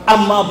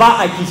amma ba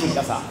a kishin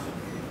ƙasa.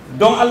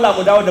 Don Allah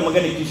mu dawo da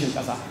maganar kishin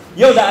ƙasa.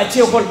 Yau da a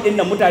ce hol ɗin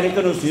nan mutane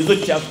Kano su yi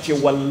zuciya su ce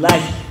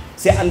wallahi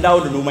sai an dawo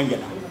da noman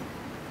gyaɗa.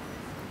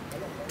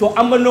 To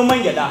an bar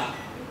noman gyaɗa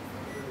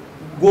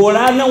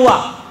gora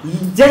nawa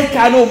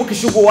jarka nawa muka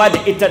shigowa da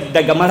ita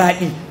daga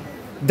Maraɗi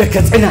da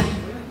Katsina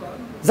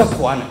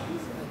zakkuwa nan.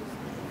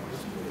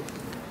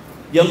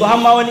 Yanzu har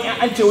ma wani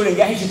an ce wurin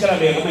gashi shekara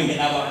bai ga man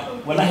gyaɗa ba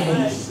wallahi ba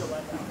musu.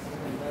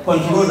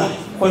 Controller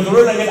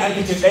ne da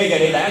aka ce ɗaya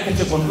gare da aka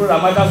ce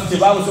controller mata su ce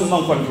babu sun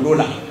man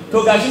controller.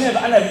 To gashi ne da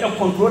ana biɗan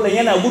controller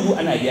yana gudu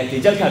ana biya ke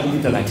jarka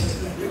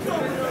 30,000.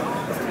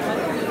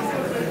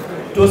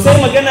 To sai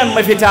maganar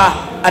mafita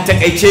a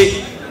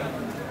takaice.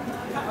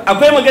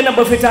 Akwai maganar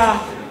mafita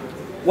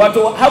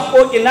wato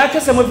haƙoƙi na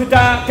kasa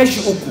mafita kashi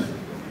uku.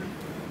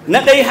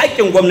 Na ɗaya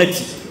haƙƙin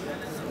gwamnati.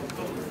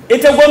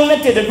 Ita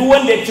gwamnati da duk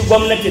wanda ya ci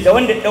gwamnati da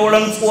wanda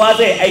ɗauran tsuwa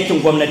zai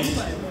aikin gwamnati.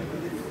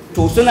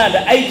 To suna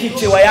da aiki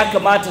cewa ya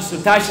kamata su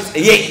tashi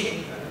tsaye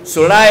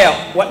su raya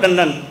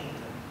waɗannan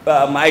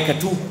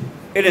ma'aikatu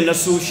irin na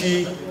su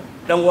shi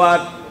ɗanwa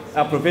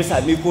Professor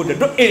Amiko da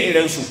duk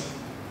irinsu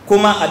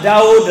kuma a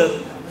dawo da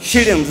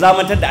shirin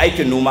zamantar da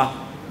aikin noma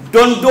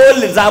don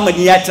dole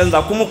zamani ya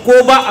canza kuma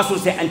ko ba a so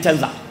sai an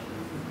canza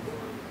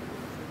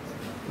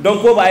don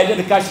ko ba a yarda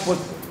da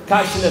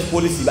cashless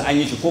policy ba an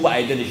yi shi ko ba a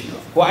yarda da shi ba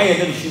ko an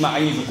yarda da shi ma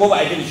an yi shi ko ba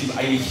a yarda da shi ba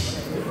an yi shi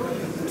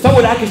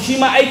saboda haka shi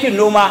ma aikin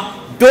noma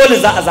dole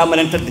za a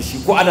zamanantar da shi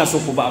ko ana so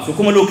ko ba so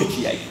kuma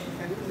lokaci yayi.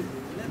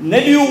 Na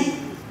biyu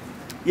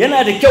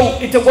yana da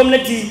kyau ita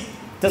gwamnati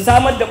ta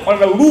samar da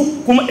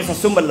ƙwararru kuma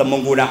isassun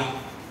mallaman gona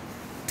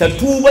ta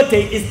tuba ta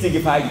yi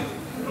istighfari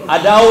a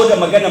dawo da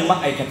maganar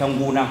ma'aikatan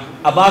gona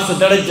a ba su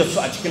darajar su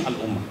a cikin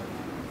al'umma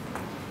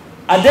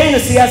a daina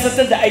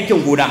siyasantar da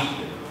aikin gona.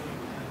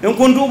 In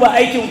kun duba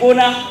aikin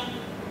gona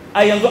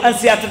a yanzu an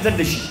siyasantar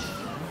da shi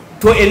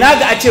to ina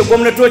ga a ce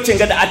gwamnatocin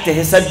ga da atta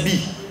hisabbi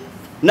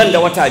nan da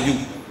wata biyu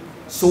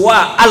su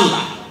wa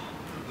Allah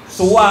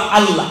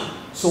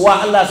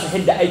su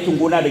hidda aikin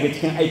gona daga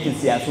cikin aikin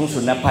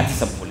siyasunsu na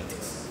partisan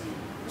politics.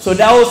 So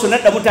dawo su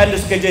naɗa mutane da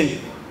suka jin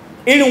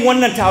irin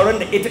wannan taron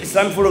da ita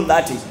Islamic Forum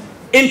za ta yi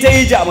in ta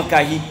yi a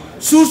makahi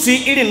su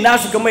yi irin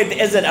nasu kamar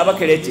yadda Ezra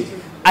Abakar ya ce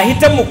a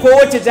hitan mu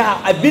kowace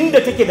jiha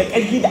abinda take da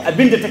ƙarfi da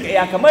abinda take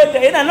iya kamar yadda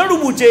yana nan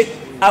rubuce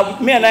a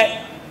mena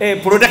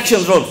production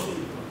zones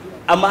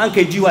amma an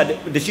kai jiwa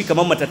da shi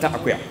kamar matata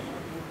akuya.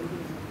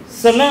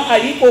 Sannan a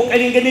yi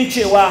ƙoƙarin ganin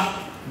cewa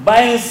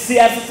bayan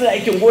siyasar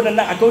aikin gonan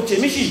nan a kauce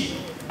mishi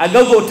a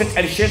gaggauta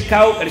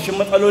kawo ƙarshen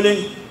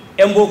matsalolin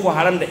 'yan boko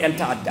haram da 'yan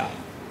ta'adda.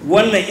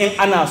 Wannan in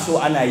ana so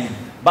ana yi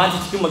ba ta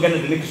cikin magana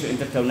da nake so in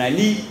tattauna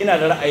ni ina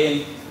da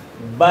ra'ayin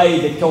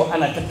bayi da kyau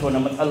ana tattauna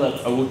matsalar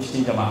tsaro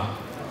cikin jama'a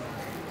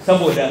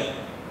saboda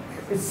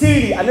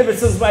sirri annabi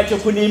sun ba ce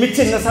ku nemi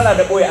cin nasara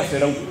da boye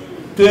asirin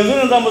to yanzu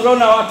nan zamu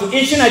zauna wato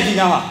in shi na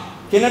jinawa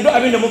kenan duk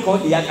abin da muka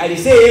wadi ya kare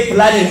sai yayi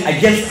planning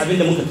against abin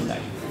da muka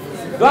tunani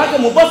don haka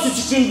mu bar su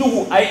cikin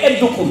duhu ai yan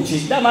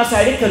dukumce dama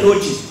sai rika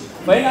loci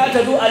fa ina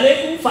atadu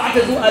alaikum fa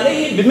atadu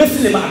alaihi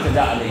bimithli ma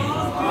atada alaihi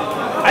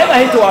ai ba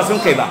hitowa sun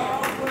kai ba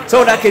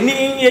saboda haka ni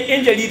in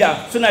yan jarida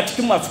suna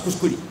cikin masu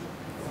kuskure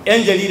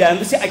yan jarida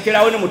yanzu sai a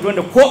kira wani mutum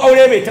wanda ko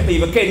aure bai taɓa yi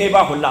ba kai ne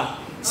ba hulla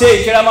sai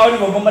ya kira ma wani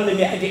babban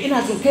mallami a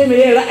ina so kai me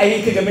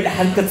ra'ayinka game da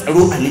harkar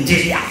tsaro a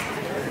Nigeria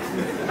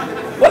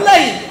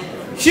wallahi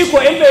shi ko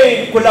in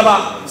bai kula ba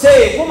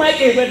sai kuma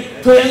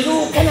yake to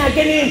yanzu kana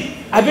ganin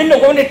abinda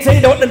gwamnati ta yi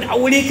da waɗanda a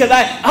wuri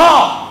kaza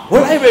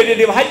wallahi bai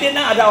daidai ba har dai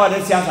nan adawa da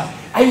siyasa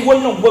ai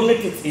wannan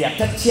gwamnati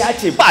tsiyatacciya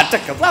ce ba ta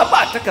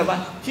kaza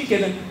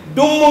shikenan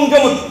don mun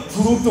gama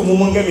surutu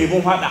mun game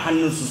mun faɗa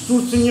hannunsu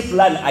su sun yi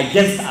plan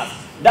against us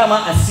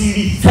dama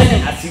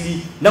sanin asiri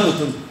na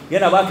mutum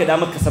yana baka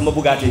damar ka san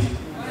mabugate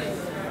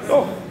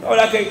to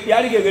saboda kai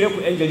ya rige gare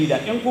ku yan jarida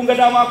in kun ga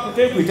dama ku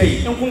tai ku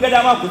tai in kun ga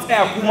dama ku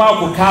tsaya kuma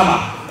ku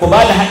kama ku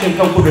ba da haɗin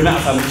kanku domin a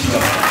samu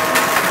cigaba.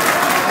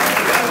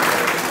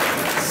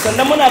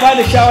 Sannan muna ba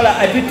da shawara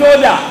a fito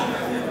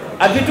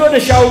da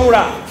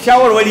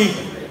shawarwari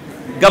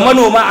ga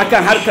manoma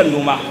akan harkar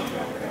noma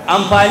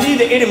amfani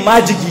da irin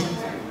majigi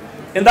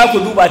in za ku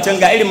duba can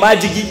ga irin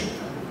majigi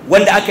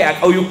wanda aka yi a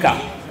ƙauyuka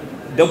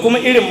da kuma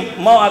irin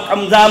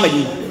mawaƙan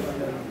zamani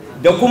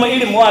da kuma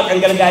irin mawaƙan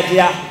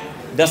gargajiya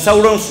da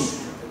sauransu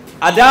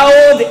a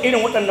dawo da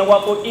irin waɗannan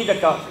waƙoƙi da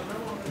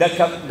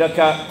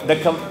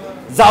ka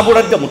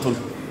zaburar da mutum.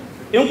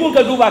 In kun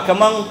ka duba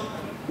kaman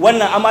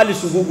wannan amali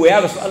su gugu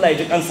ya rasu Allah ya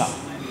ji kansa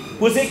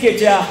ku sai ke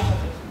cewa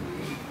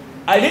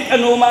a riƙa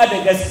noma da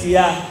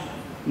gaskiya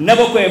na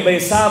bakwai bai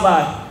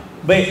saba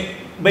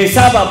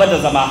ba da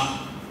zama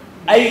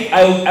ai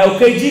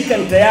kai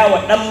jikanta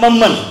yawa ɗan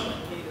mamman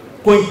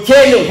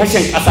kunkelin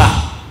fashin ƙasa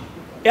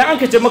in an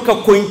kace maka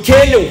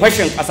kunkelin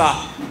fashin ƙasa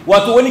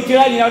wato wani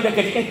kirani na da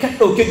kaje in ka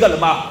dauki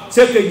galma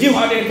sai ka ji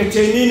fa da ka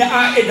ce ni na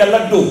a'i da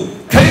laddo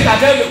kai ka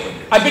ta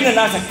abin da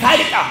nasa ka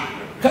rika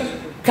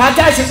ka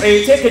tashi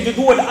tsaye sai ka ji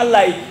duwa da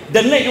Allah yi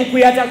dan nan in ku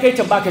ya ta kai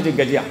can baka jin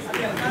gajiya.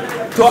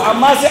 To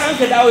amma sai an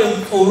ka dawo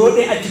yanzu tsoro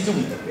ɗaya a cikin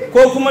mu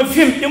ko kuma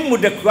fim ɗin mu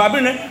da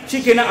abin nan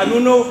shikenan a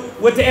nuno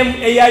wata ƴan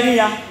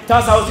yarinya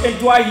ta sa wasu ƴan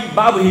tuwahi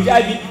babu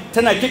hijabi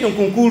tana kiɗin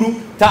kunkuru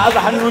ta aza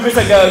hannu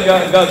bisa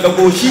ga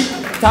goshi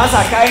ta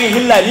sa kayan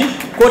hillani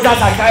ko ta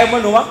sa kayan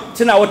manoma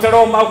suna wata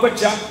rawar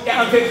makwacciya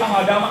ya an kai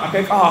kafa dama a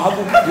kai kafa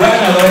hagu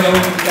yana da wani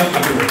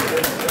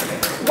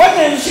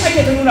wannan shi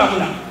ake ta nuna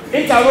muna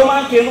in taro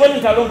ma ake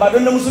wannan taron ba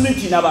don na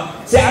musulunci na ba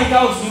sai an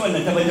kawo su yi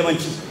wannan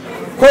tabanjamanci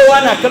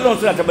kowa na kallon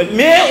suna taban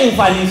me ya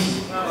umfani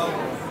shi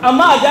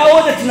amma a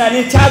dawo da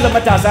tunanin caza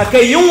matasa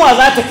kai yunwa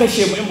za ta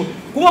kashe mu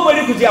kuma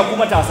bari ku ji a ku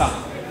matasa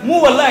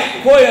mu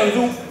wallahi ko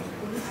yanzu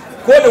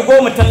ko da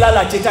goma ta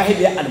lalace ta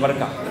hidiya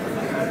albarka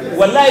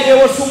wallahi dai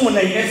wasu mu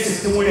nan yan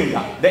 60 wurin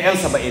ka da yan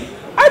 70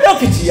 a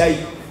lokaci yayi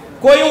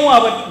ko yunwa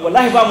ba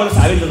wallahi ba mu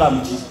rasa abin da za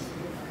mu ci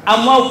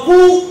amma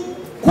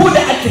ku da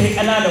ake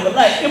kanana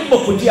wallahi in ba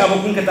ku ji ba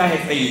kun ka ta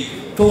tsaye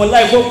to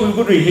wallahi ko ku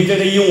gudun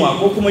hijirar yunwa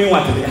ko kuma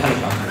yunwa ta da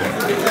halka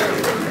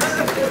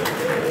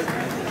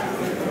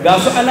ga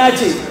su ana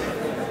ce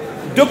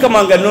duka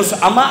manganunsu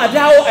amma a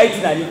dawo a yi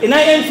tunani ina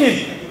yan fim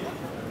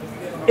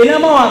ina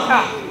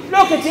mawaka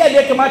lokaci da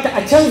ya kamata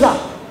a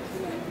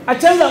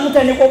canza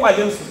mutane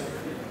kwakwalinsu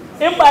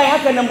in ba yi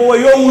haka nan ba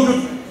wayo wudu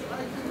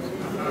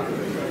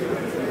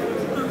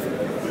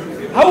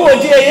har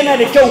waje yana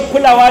da kyau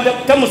kulawa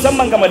ta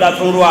musamman ga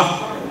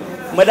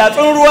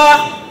madatsun ruwa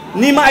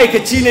ni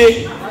ma'aikaci ne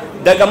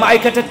daga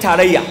ma'aikatar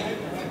tarayya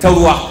ta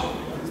ruwa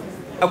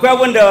akwai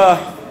abin da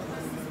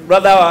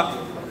brother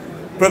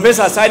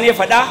Professor Sani ya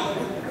faɗa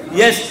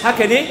yes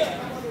haka ne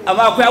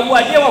amma akwai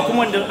abubuwa da yawa kuma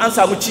wanda an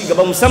samu ci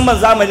gaba musamman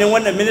zamanin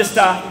wannan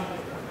minista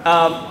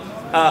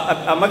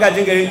a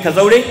magajin garin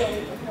Kazaure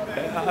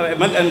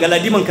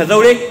Galadiman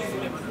Kazaure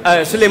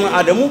Suleiman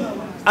Adamu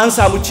an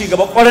samu ci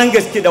gaba ƙwarar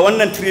gaske da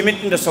wannan treatment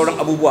da sauran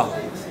abubuwa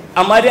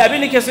amma dai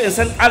abin da ke so in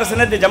ƙara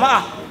sanar da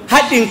jama'a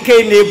haɗin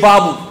kai ne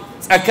babu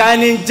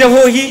tsakanin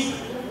jihohi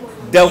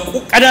da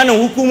ƙananan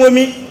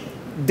hukumomi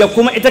da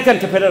kuma ita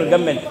kanta federal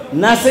government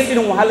na san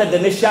irin wahalar da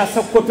na sha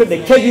Sokoto da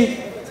Kebbi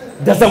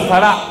da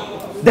Zamfara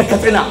da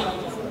Katsina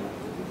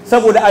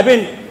saboda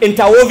abin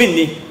interwoven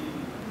ne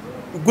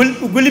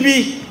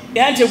gulbi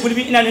ya ce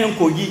gulbi ina nufin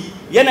kogi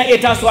yana iya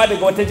tasowa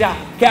daga wata jiha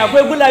kai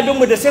akwai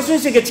gulabinmu da sai sun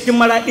shiga cikin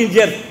maraɗin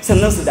jihar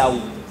sannan su dawo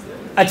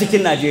a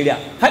cikin Najeriya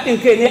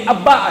haɗin kai ne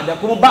abba da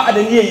kuma ba a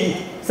da niyyar yi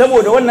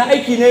saboda wannan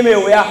aiki ne mai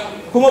wuya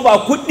kuma ba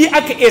kuɗi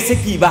aka iya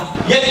saki ba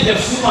yadda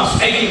su masu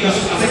aiki ka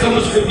su a saka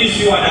musu kuɗi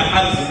su yi wa dan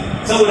arziki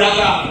saboda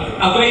haka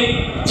akwai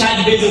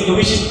child based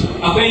commission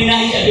akwai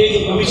nahiya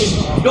based commission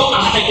don a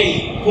haɗa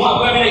kai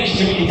kuma akwai abin da ke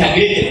cewa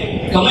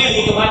integrated kamar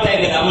yanzu kamata ya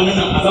ga damar nan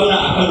a zauna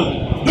a Kano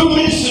duk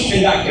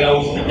ministry da aka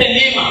kirawo da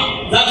nema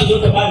za ta zo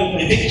ta ba da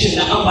prediction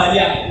na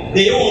ambaliya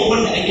da yawan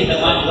wanda ake da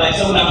mali zai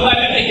saboda akwai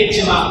abin da ake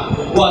cewa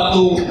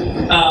wato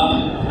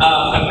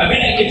abin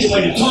da ake cewa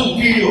return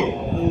period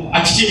a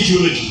cikin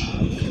geology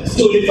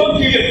so return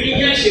period in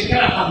ya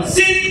shekara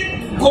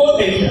 50 ko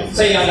ɗari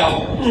sai ya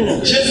dawo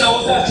shi yasa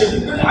wata ce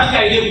duk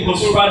aka yi ba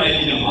su ba da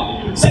ni ba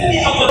sai ni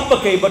abu ba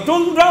kai ba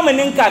tun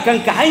zamanin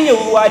kakanka hanyar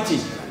ruwa ce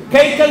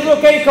kai ka zo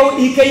kai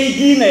kaudi kai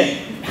gina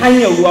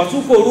hanyar ruwa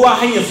su ko ruwa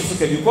hanyar su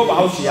suka bi ko ba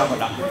haushi ya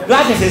faɗa za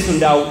ka sai sun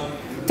dawo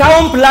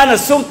town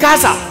planners sun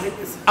kasa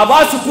a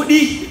ba su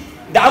kuɗi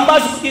da an ba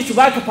su kuɗi su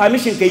baka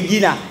permission kai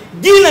gina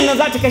nan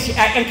za ta kashe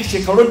ƴaƴanka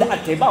shekarun da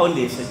aka yi ba wanda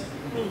ya sani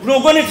kuma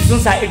gwamnati sun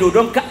sa ido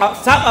don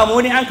saba ma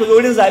wani an ka zo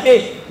wurin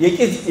zaɓe ya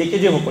ƙi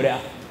jefa ƙuri'a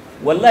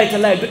wallahi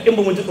tallahi duk in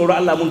ba mu ji tsoro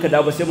Allah mun ka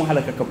dawo ba sai mun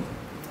halaka kanmu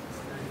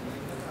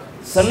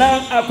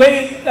sannan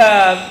akwai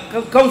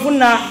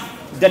kamfuna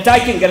da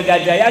takin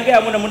gargajiya ya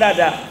gaya muna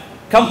da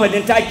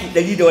kamfanin taki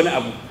 100 da wani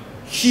abu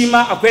shi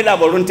ma akwai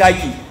labarun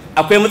taki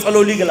akwai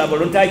matsaloli ga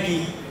labarun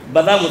taki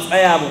ba za mu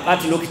tsaya mu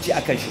ɓata lokaci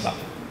akan shi ba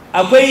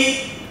akwai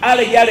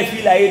ƙara gyara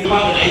filaye da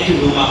fara aikin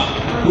noma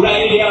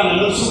wurare da yawa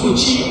nan su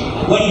kuci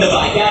wanda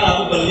ba a gyara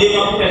ba balle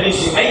ma mutane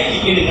su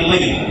aiki irin na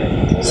mai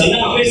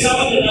sannan akwai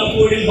sabon da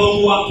na'urorin ban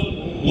ruwa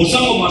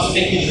musamman masu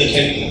aikin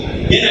lantarki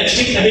yana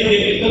cikin abin da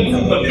ya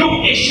duba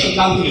duk asian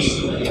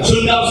countries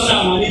sun dawo suna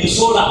amfani da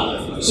sola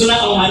suna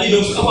amfani da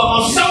wasu kafa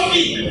masu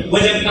sauki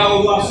wajen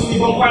kawo ruwa sun yi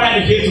ban kwana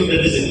da fetur da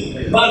dizil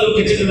ba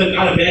lokacin da zan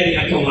ƙara bayani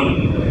akan wannan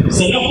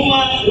sannan kuma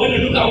wanda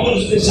duka abubuwan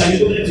da suka shafi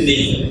gwamnati ne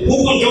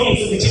hukunta wanda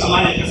suka ci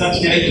amanar ƙasa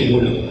cikin aikin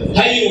gona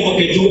har yau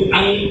baka jo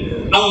an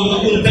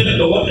hukuntar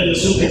da waɗanda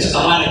suka ci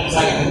amanar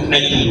ƙasa ga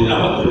aikin gona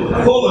ba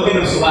ko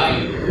maganar su ba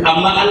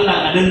amma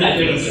Allah a nan na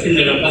jiran su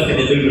inda rabbaka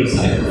da birnin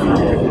sa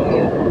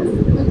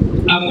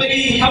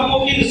akwai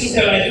haƙoƙin da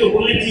suka rayu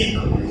gwamnati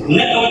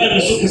na da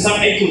waɗanda suka san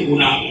aikin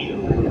gona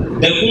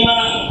da kuma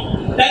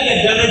daga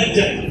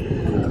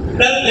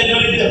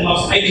darajar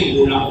masu aikin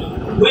gona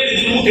wanda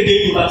duk muka je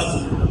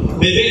university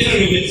mai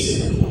veterinary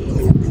medicine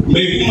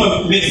mai kuma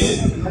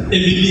medicine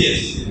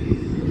MBBS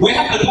wai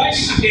haka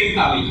albashi aka yi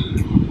kawai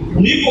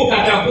ni ko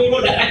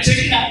katakoro da a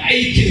cikin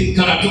aikin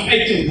karatun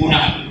aikin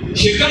gona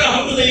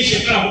shekara 4 zai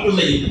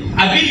yi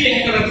abin da ya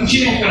karatu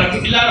shi ne karatu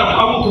ilara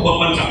ba muku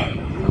bambanta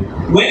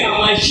wai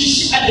amma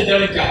shi da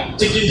daraja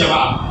cikin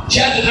jama'a, shi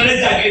da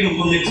daraja ga irin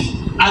gwamnati,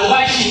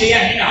 albashi ne ya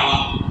hinawa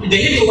da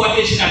hitowa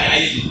ta shi na da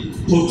aiki.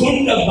 To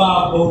tun da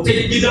ba bautar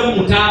gidan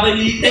mu ta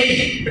bani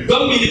ɗai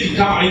don mu yi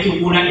kama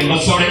aikin gona in ba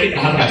sauran inda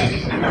harka ta.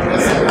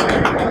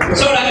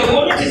 Saboda ga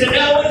gwamnati ta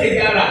dawo ta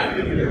gyara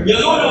ya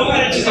zo da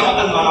magana cika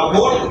almara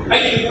ko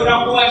aikin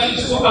gona kowa shi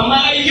so amma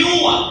ai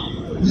yunwa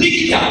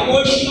likita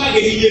ko shi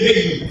magani ne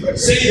bai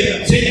sai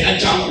da an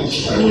canko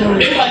shi.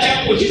 In ba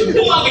canko shi duk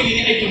magani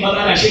ne aikin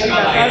maza na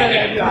shekara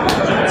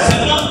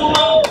sannan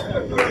kuma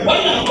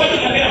wannan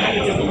magana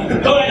haka ta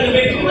kawai da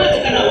bai kuma ta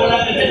kana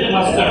wani da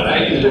masu karɓa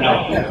aikin gona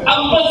an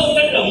ba su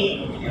da mu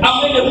an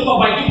mai da mu ba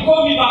bakin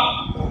komi ba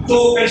to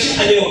ƙarshen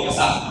alewa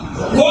ƙasa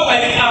ko a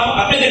yi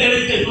a ɗaga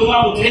darajar noma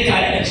mu ta yi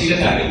tare a cire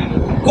tare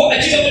ko a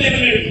ci gaba da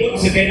nuna da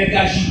su kai na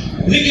tashi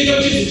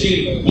likitoci su ce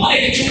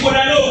ma'aikacin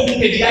gona nawa kun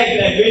ka ji ya yi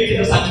graduate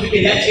da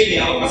certificate ya ce da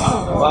yawon ƙasa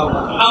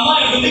amma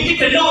yanzu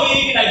likita nawa ya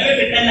yi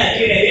graduate ɗan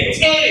Najeriya ya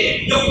tsere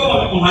ya koma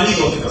da umarni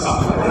ga wata ƙasa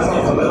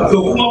to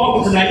kuma ba ku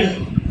tunani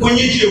kun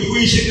yi jiya kun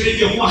yi shekaru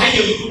jiya kuma har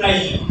yanzu kuna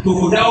yi to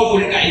ku dawo ku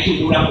rika aikin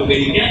gona ku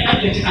gani idan an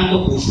gaji an ga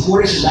koshi ko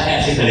rashin lafiya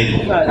sai ka rage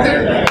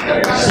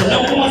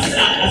sannan kuma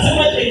a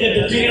sama da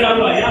ingantattun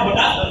rayuwa ya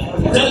faɗa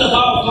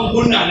tallafawa kan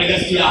gurna na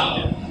gaskiya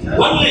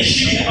wannan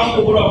shi ne an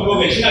kubura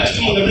program shi na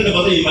cikin maganin da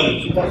ba zai yi bane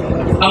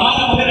amma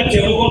na maganar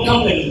taimakon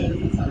kamfani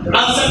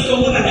an san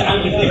kamfanin da an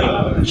kaɗe ba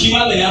shi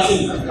ma da ya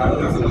sani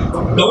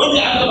da wanda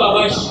an ka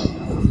ba shi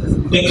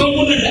da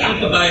kamfanin da an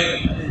ka bayar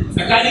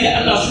tsakani da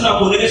Allah suna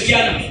ko na gaskiya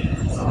na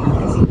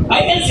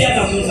ai ɗan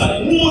siyasa sun sa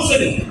mun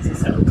sani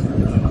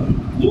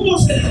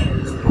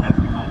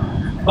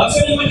ba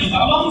sai mun bane ba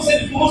amma mun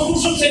sani kuma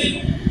sun sani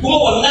kuma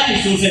wallahi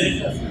sun sani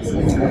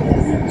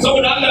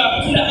saboda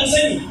haka tunda an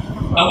sani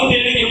abin da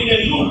ya rage mu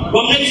yanzu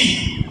gwamnati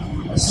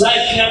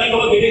slide na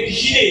gaba gare ki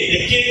shine da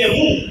ke da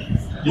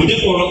mu ji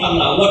tsoron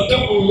Allah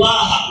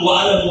wattaqullaha wa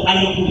alamu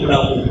annakum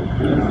mulaqu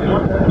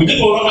mu ji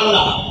tsoron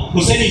Allah ku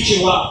sani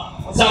cewa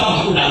za ku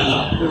haɗu da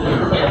Allah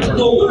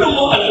to gudun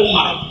mu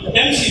al'umma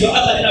MC da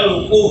Allah ina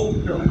roƙo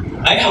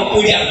a yi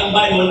haƙuri a kan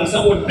bani wannan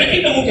saboda duk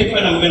inda muka fi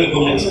ana maganar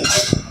gwamnati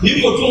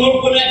ni ko tun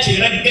farko na ce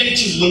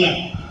raggancin muna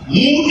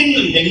mu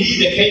dinnan da ni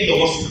da kai da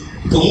wasu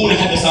to mu na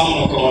hada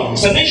samun makawa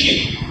sannan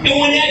shi in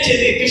wani ya ce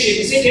zai kashe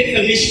ka sai kai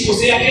kalle shi ko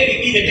sai ya kai da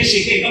da kashe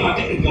kai gama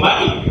ta gaba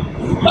ne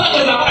ba ka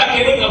zaɓa a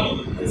kai wani abu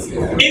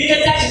in ka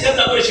tashi ka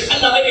zaɓa da shi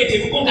Allah bai kai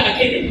taimakon ka a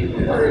kai ne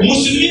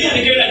musulmi na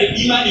da kai da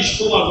imani shi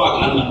koma zuwa ga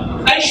Allah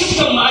ai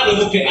shukkan ma da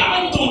muke a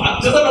antum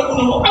tazara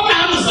kunu amma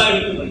hamu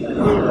zari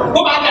ko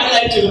ba haka Allah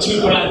ya ce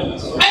cikin Qur'ani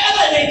ai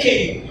Allah ne ke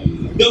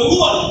da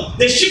ruwan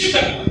da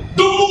shukkan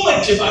duk mun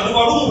mace ba da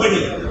ruwan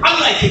bane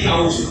Allah ke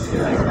kawo su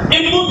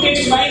in mun kai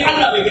tunani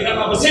Allah bai ga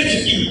ba sai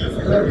jiki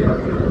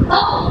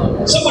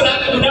saboda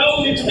haka mu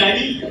dawo mu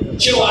tunani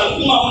cewa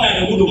al'umma muna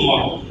da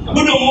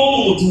gudunmawa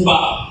mu tuba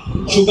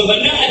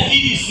shugabannin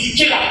addini su yi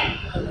kira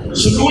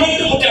su lura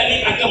da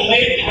mutane akan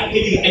mayar da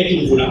hankali ga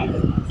aikin gona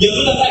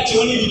yanzu da za a ce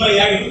wani liman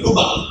ya yi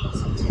duba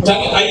ta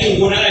ga aikin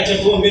gona ana ce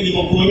kowa mai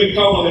liman kuma mai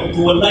kawo magana to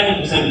wallahi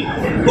ku sani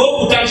ko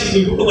ku tashi ku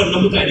yi wannan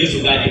mutane su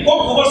gane ko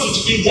ku bar su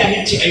cikin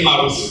jahilci ai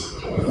maro su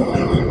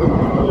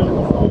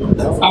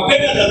akwai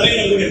da bai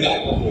da wurin ga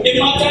in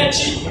mata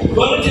ci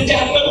gwamnatin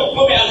jihar Kano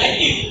ko mai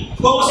alhaƙi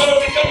ko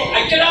masarautar Kano a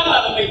kira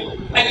malamai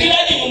a kira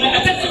limamai a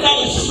tattauna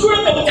da su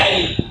lura da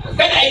mutane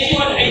kada a yi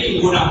kiwa da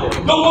aikin gona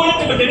don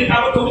gwamnati ba ta rika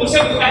ba to mun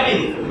sai ku gane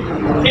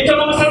ita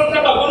ma masarauta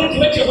ba gwamnati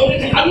ba ce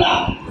gwamnatin Allah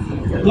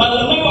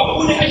malamai ba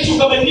ku ne ai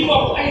shugabanni ba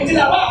ku ai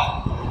tila ba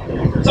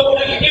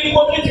saboda in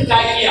gwamnati ta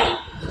kiya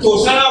to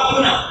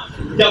sarakuna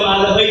da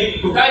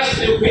malamai ku tashi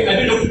sai ku yi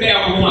abin da kuka yi a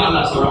kuma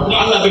Allah saura kuma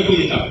Allah bai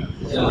koyi ta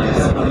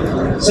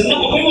sannan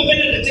akwai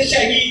magana da ta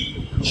shahi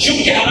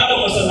shuke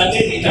harabar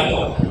masallatai da ita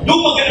duk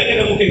magana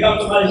da muke ga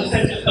ta bada shi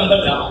san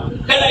tabbata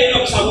kada yana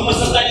ku samu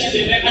masallaci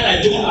da kai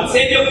ana juma'a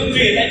sai dai ku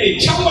je da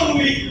can wani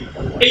wuri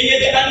in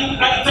yaji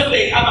an tada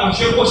ana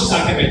shirko shi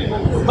saka kai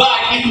ba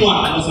yinwa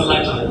a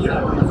masallaci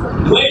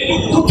wai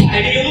duk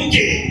kutare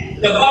muke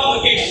da ba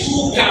mu kai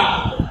suka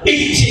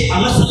ice a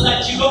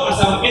masallaci don a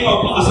samu inuwa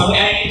kuma a samu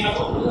ƴaƴan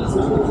itace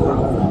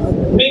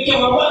me ke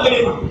faruwa gare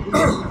mu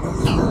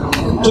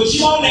to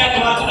shi ma wannan ya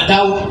kamata a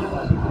dawo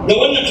da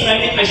wannan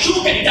tunani a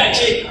shuka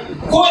itace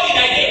ko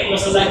ina ne a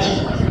masallaci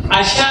a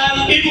sha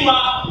inuwa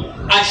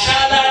a sha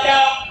lada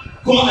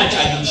kuma a ci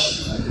abinci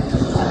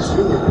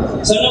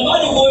sannan ba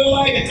da goyon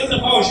baya da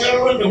tallafa wa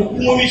shawarwar da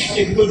hukumomi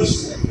suke fito da su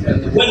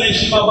wannan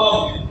shi ma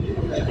babu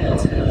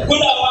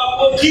kulawa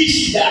ko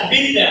kishi da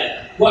abin da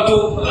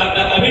wato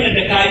abin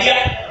da kariya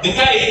da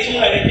kayayyakin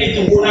wuraren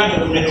aikin gona da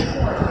gwamnati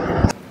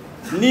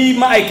ni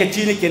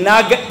ma'aikaci nake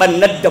na ga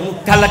ɓannar da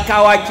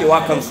talakawa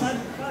kewa kansu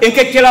in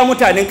ka kira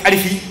mutanen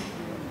ƙarfi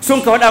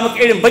sun ka faɗa maka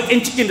irin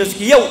baƙin cikin da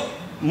suke yau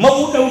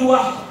mabuɗan ruwa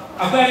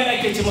akwai abin da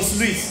ake ce masu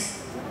luis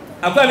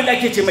akwai abin da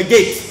ake ce ma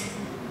gate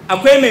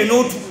akwai mai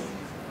notu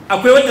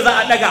akwai wanda za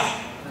a ɗaga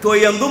to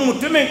yanzu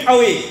mutumin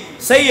ƙauye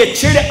sai ya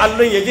cire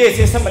allon ya je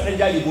sai sama ɗan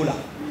jari bola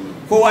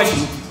kowa shi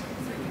mutu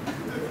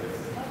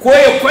ko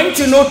ya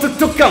kwanci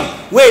notuttukan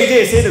waye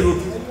je sai da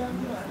notu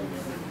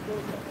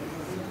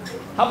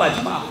haba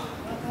jama'a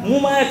mu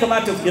ma ya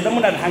kamata ya zama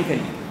muna da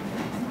hankali.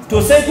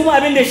 To sai kuma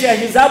abin da ya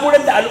shafi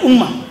zaburar da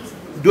al'umma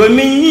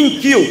domin yin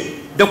kiyo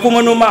da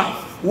kuma noma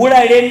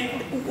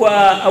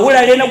a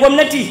wurare na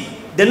gwamnati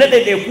da na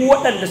ɗaiɗaiku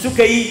waɗanda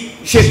suka yi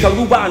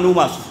shekaru ba a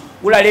noma su,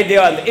 wurare da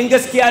yawa. In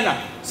gaskiya na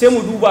sai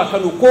mu duba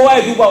Kano, kowa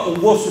ya duba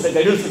unguwarsu da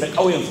garinsu da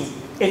ƙauyensu,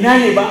 ina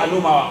ne ba a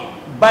nomawa,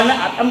 bana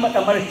a ɗan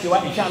maɗamar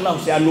cewa insha Allah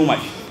sai an noma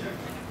shi.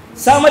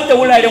 Samar da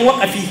wuraren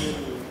waƙafi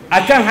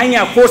a kan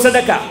hanya ko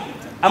sadaka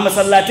a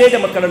masallatai da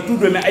makarantu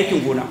domin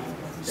aikin gona.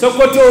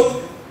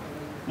 Sokoto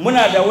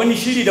muna da wani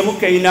shiri da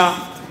muka yi na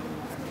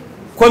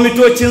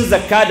kwamitocin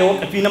zakka da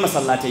waƙafi na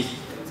masallatai,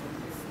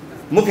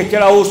 muka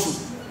kirawo su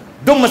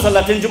duk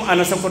masallatan juma'a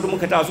na Sokoto,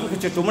 muka tawa su muka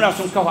ce to muna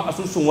son kafa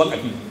asusun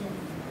waƙafi.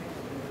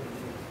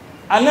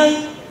 A nan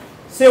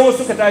sai wasu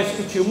suka tashi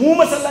suka ce mu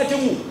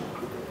masallacinmu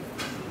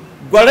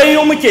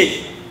gwarayyo muke,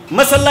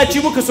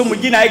 masallaci muka son mu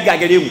gina ya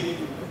gagare mu,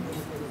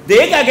 da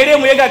ya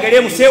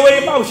gagare mu sai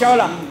wani ba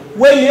shawara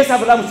wai me yasa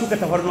ba za mu shuka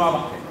tafarnuwa ba.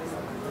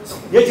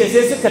 Yace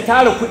sai suka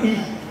tara kuɗi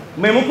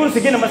maimakon su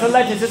gina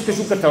masallaci sai suka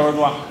shuka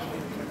tafarnuwa.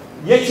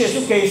 Yace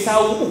suka yi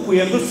sawu 3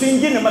 yanzu sun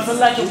gina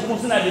masallacin kuma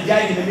suna da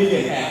jari na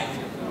miliyan 1.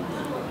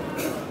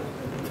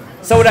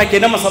 Saboda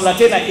kenan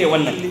masallatai na iya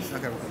wannan.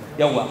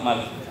 Yawwa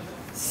malam.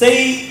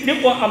 Sai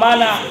riƙon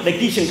amana da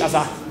kishin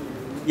ƙasa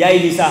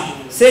yayi nisa,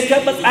 sai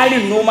karɓa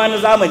tsarin noma na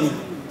zamani,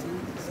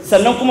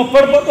 sannan kuma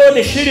farfaɗo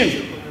da shirin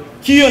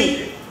kiyon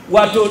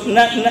wato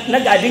na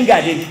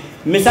gadin.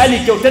 Misali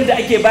kyautar da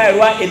ake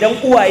bayarwa idan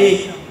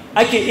uwaye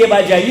ake iya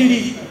ba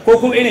jariri, ko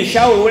kuma irin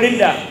shawarwarin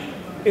da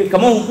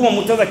kamar hukumar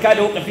mu ta zakka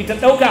da wakafi ta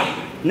ɗauka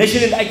na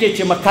shirin da ake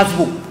ce ma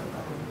kasbo,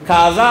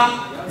 kaza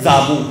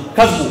zabo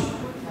kasbo,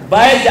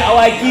 bayar da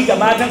awaki ga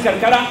matan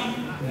karkara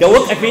da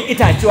wakafin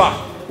itacewa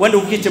wanda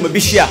kuke ce ma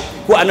bishiya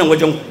ko a nan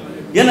wajen.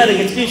 Yana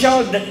daga cikin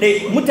shawarar da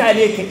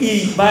mutane ka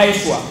iya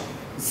bayarwa.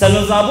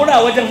 Sannan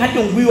zabura wajen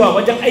haɗin gwiwa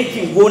wajen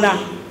aikin gona,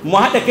 mu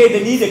haɗa kai da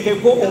ni da kai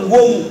ko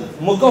unguwarmu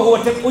mu kawo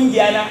wata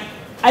ƙungiya na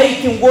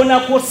aikin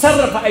gona ko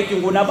sarrafa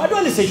aikin gona, ba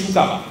dole sai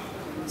shuka ba.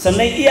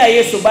 Sannan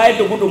iyaye su bayar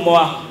da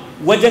gudunmawa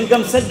wajen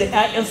gamsar da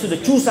 'ya'yansu da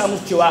cusa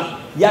musu cewa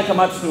ya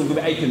kamata su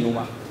rungumi aikin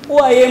noma.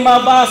 Uwaye ma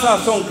ba sa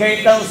son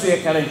kai ɗansu ya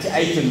karanci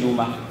aikin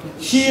noma,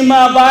 shi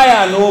ma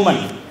baya noman,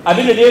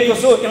 abinda da yake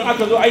so in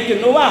aka zo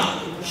aikin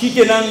noma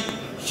shikenan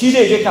shi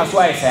ne je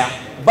kasuwa ya saya,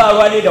 ba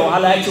ruwa ne da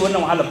wahala. Ya ce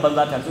wannan wahalar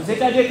banza ta, so sai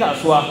ka je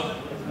kasuwa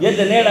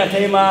yadda naira ta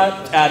yi ma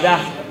tsada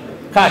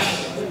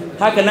cash,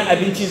 haka nan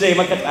abinci zai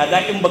maka tsada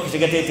in baka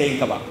shiga taitayin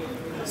ka ba.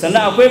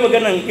 Sannan akwai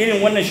maganan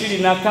irin wannan shiri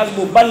na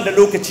kasbo, ban da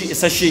lokaci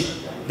isasshe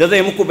da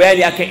zai muku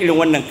bayani akan irin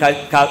wannan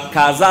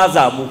kaza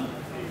zabo.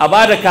 A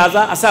bada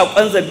kaza a sa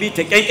kwanzabbi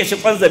ta kyankyashe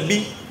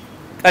kwanzabbi,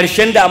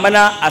 ƙarshen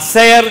damana a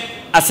sayar,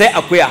 a sai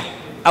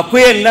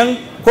akuyan nan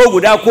ko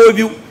guda ko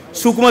biyu,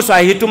 su kuma su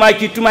haihi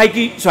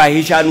tumaki su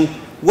haihi shanu.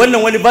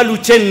 Wannan wani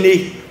balucen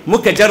ne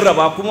muka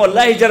jarraba, kuma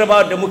wallahi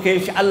jarrabawar da muka yi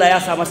shi Allah ya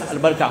sa masa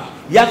albarka.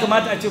 Ya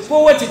kamata a ce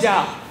kowace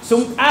jiha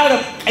sun ƙara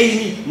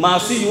ƙaimi,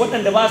 masu yi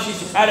waɗanda ba su yi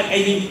su ƙara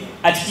ƙaimi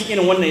a cikin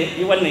irin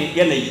wannan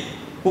yanayi.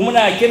 Kuma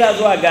muna kira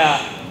zuwa ga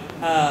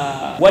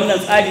wannan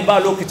tsari, ba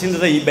lokacin da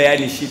zai yi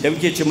bayani shi da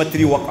muke ce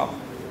matri waqaf.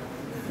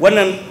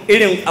 Wannan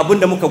irin abin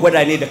da muka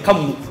gwada ne da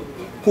kanmu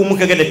ko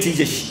muka ga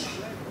natijar shi.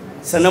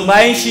 Sannan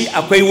bayan shi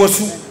akwai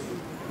wasu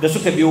da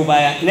suka biyo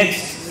baya.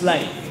 Next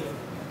slide.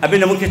 Abin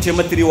da muka ce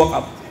matri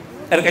waqaf,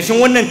 ƙarƙashin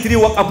wannan tri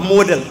waqaf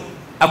model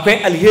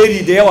akwai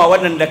alheri da yawa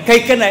waɗanda kai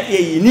kana iya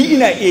yi, ni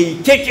ina iya yi,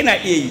 ke kina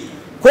iya yi.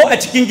 Ko a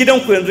cikin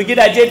gidanku yanzu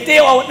gidaje da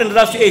yawa waɗanda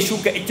za su iya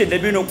shuka icen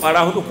dabino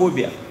ƙwara 4 ko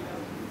 5.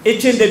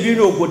 Icen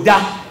dabino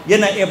guda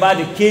yana iya ba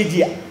da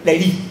keji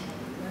 100,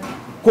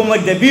 kuma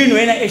dabino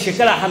yana iya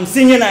shekara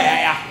 50 yana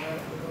yaya.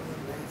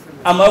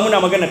 Amma muna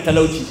magana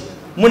talauci,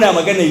 muna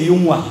magana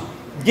yunwa.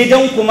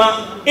 Gidan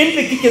kuma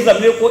inda kike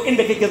zamne ko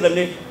inda kake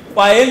zamne,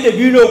 ƙwayan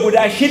dabino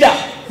guda 6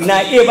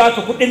 na iya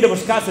baka kuɗin da ba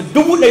su kasa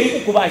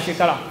 300,000 ba a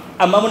shekara.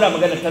 Amma muna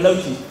magana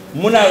talauci,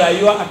 muna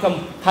rayuwa akan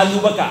hannu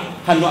baka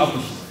hannu a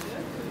kushi.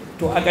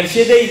 To a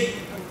ƙarshe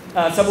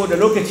dai saboda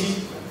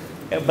lokaci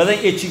ba zan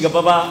iya ci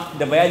gaba ba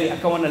da bayani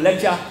akan wannan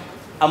lecture,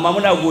 amma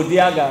muna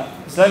godiya ga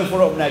Islamic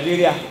Forum of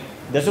Nigeria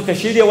da suka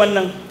shirya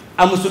wannan.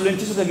 A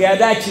musulunci suka ga ya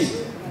dace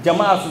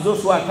jama'a su zo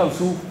su wa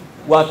kansu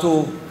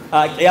wato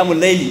qiyamul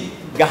laili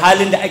ga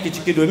halin da ake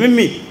ciki, domin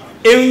me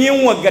in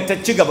yin wagga ta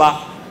ci gaba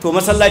to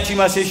masallaci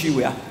ma sai shi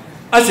wuya,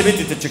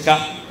 asibiti ta cika,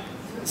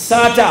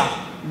 sata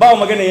ba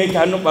magana yanke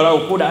hannun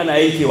barawo ko da ana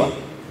yankewa,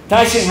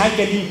 tashin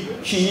hankali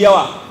shi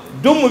yawa.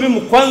 Duk mu bi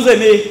mu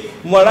kwanzame,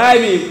 mu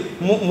rame,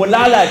 mu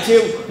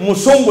lalace, mu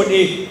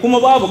sungude, kuma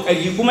babu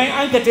ƙarfi, kuma in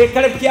an ka ta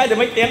karfiya da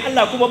maƙiyan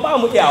Allah kuma ba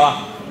mu iyawa,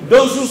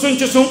 don su sun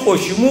ci sun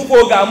ƙoshi, mu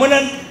ƙoga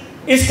munan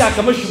iska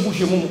kamar shi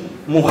bushe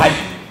mu hali.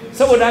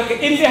 Saboda haka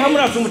in dai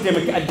hamuna su mu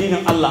taimaki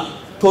addinin Allah,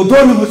 to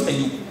dole mu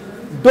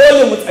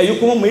tsayu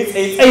kuma mu yi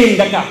tsayin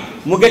daka,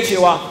 mu ga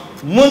cewa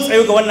mun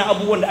tsayu ga wannan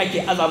abubuwan da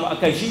ake azamu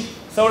akan shi.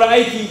 Sauran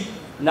aiki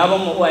na ban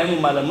mu uwaye mu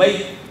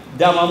malamai,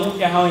 dama mu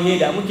ke hawan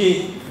heda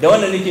muke da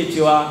wannan nake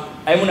cewa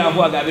ai muna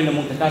abuwa ga abin da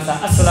mun ka kasa.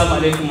 Assalamu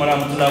alaikum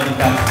warahmatullahi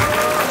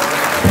wabarakatuh.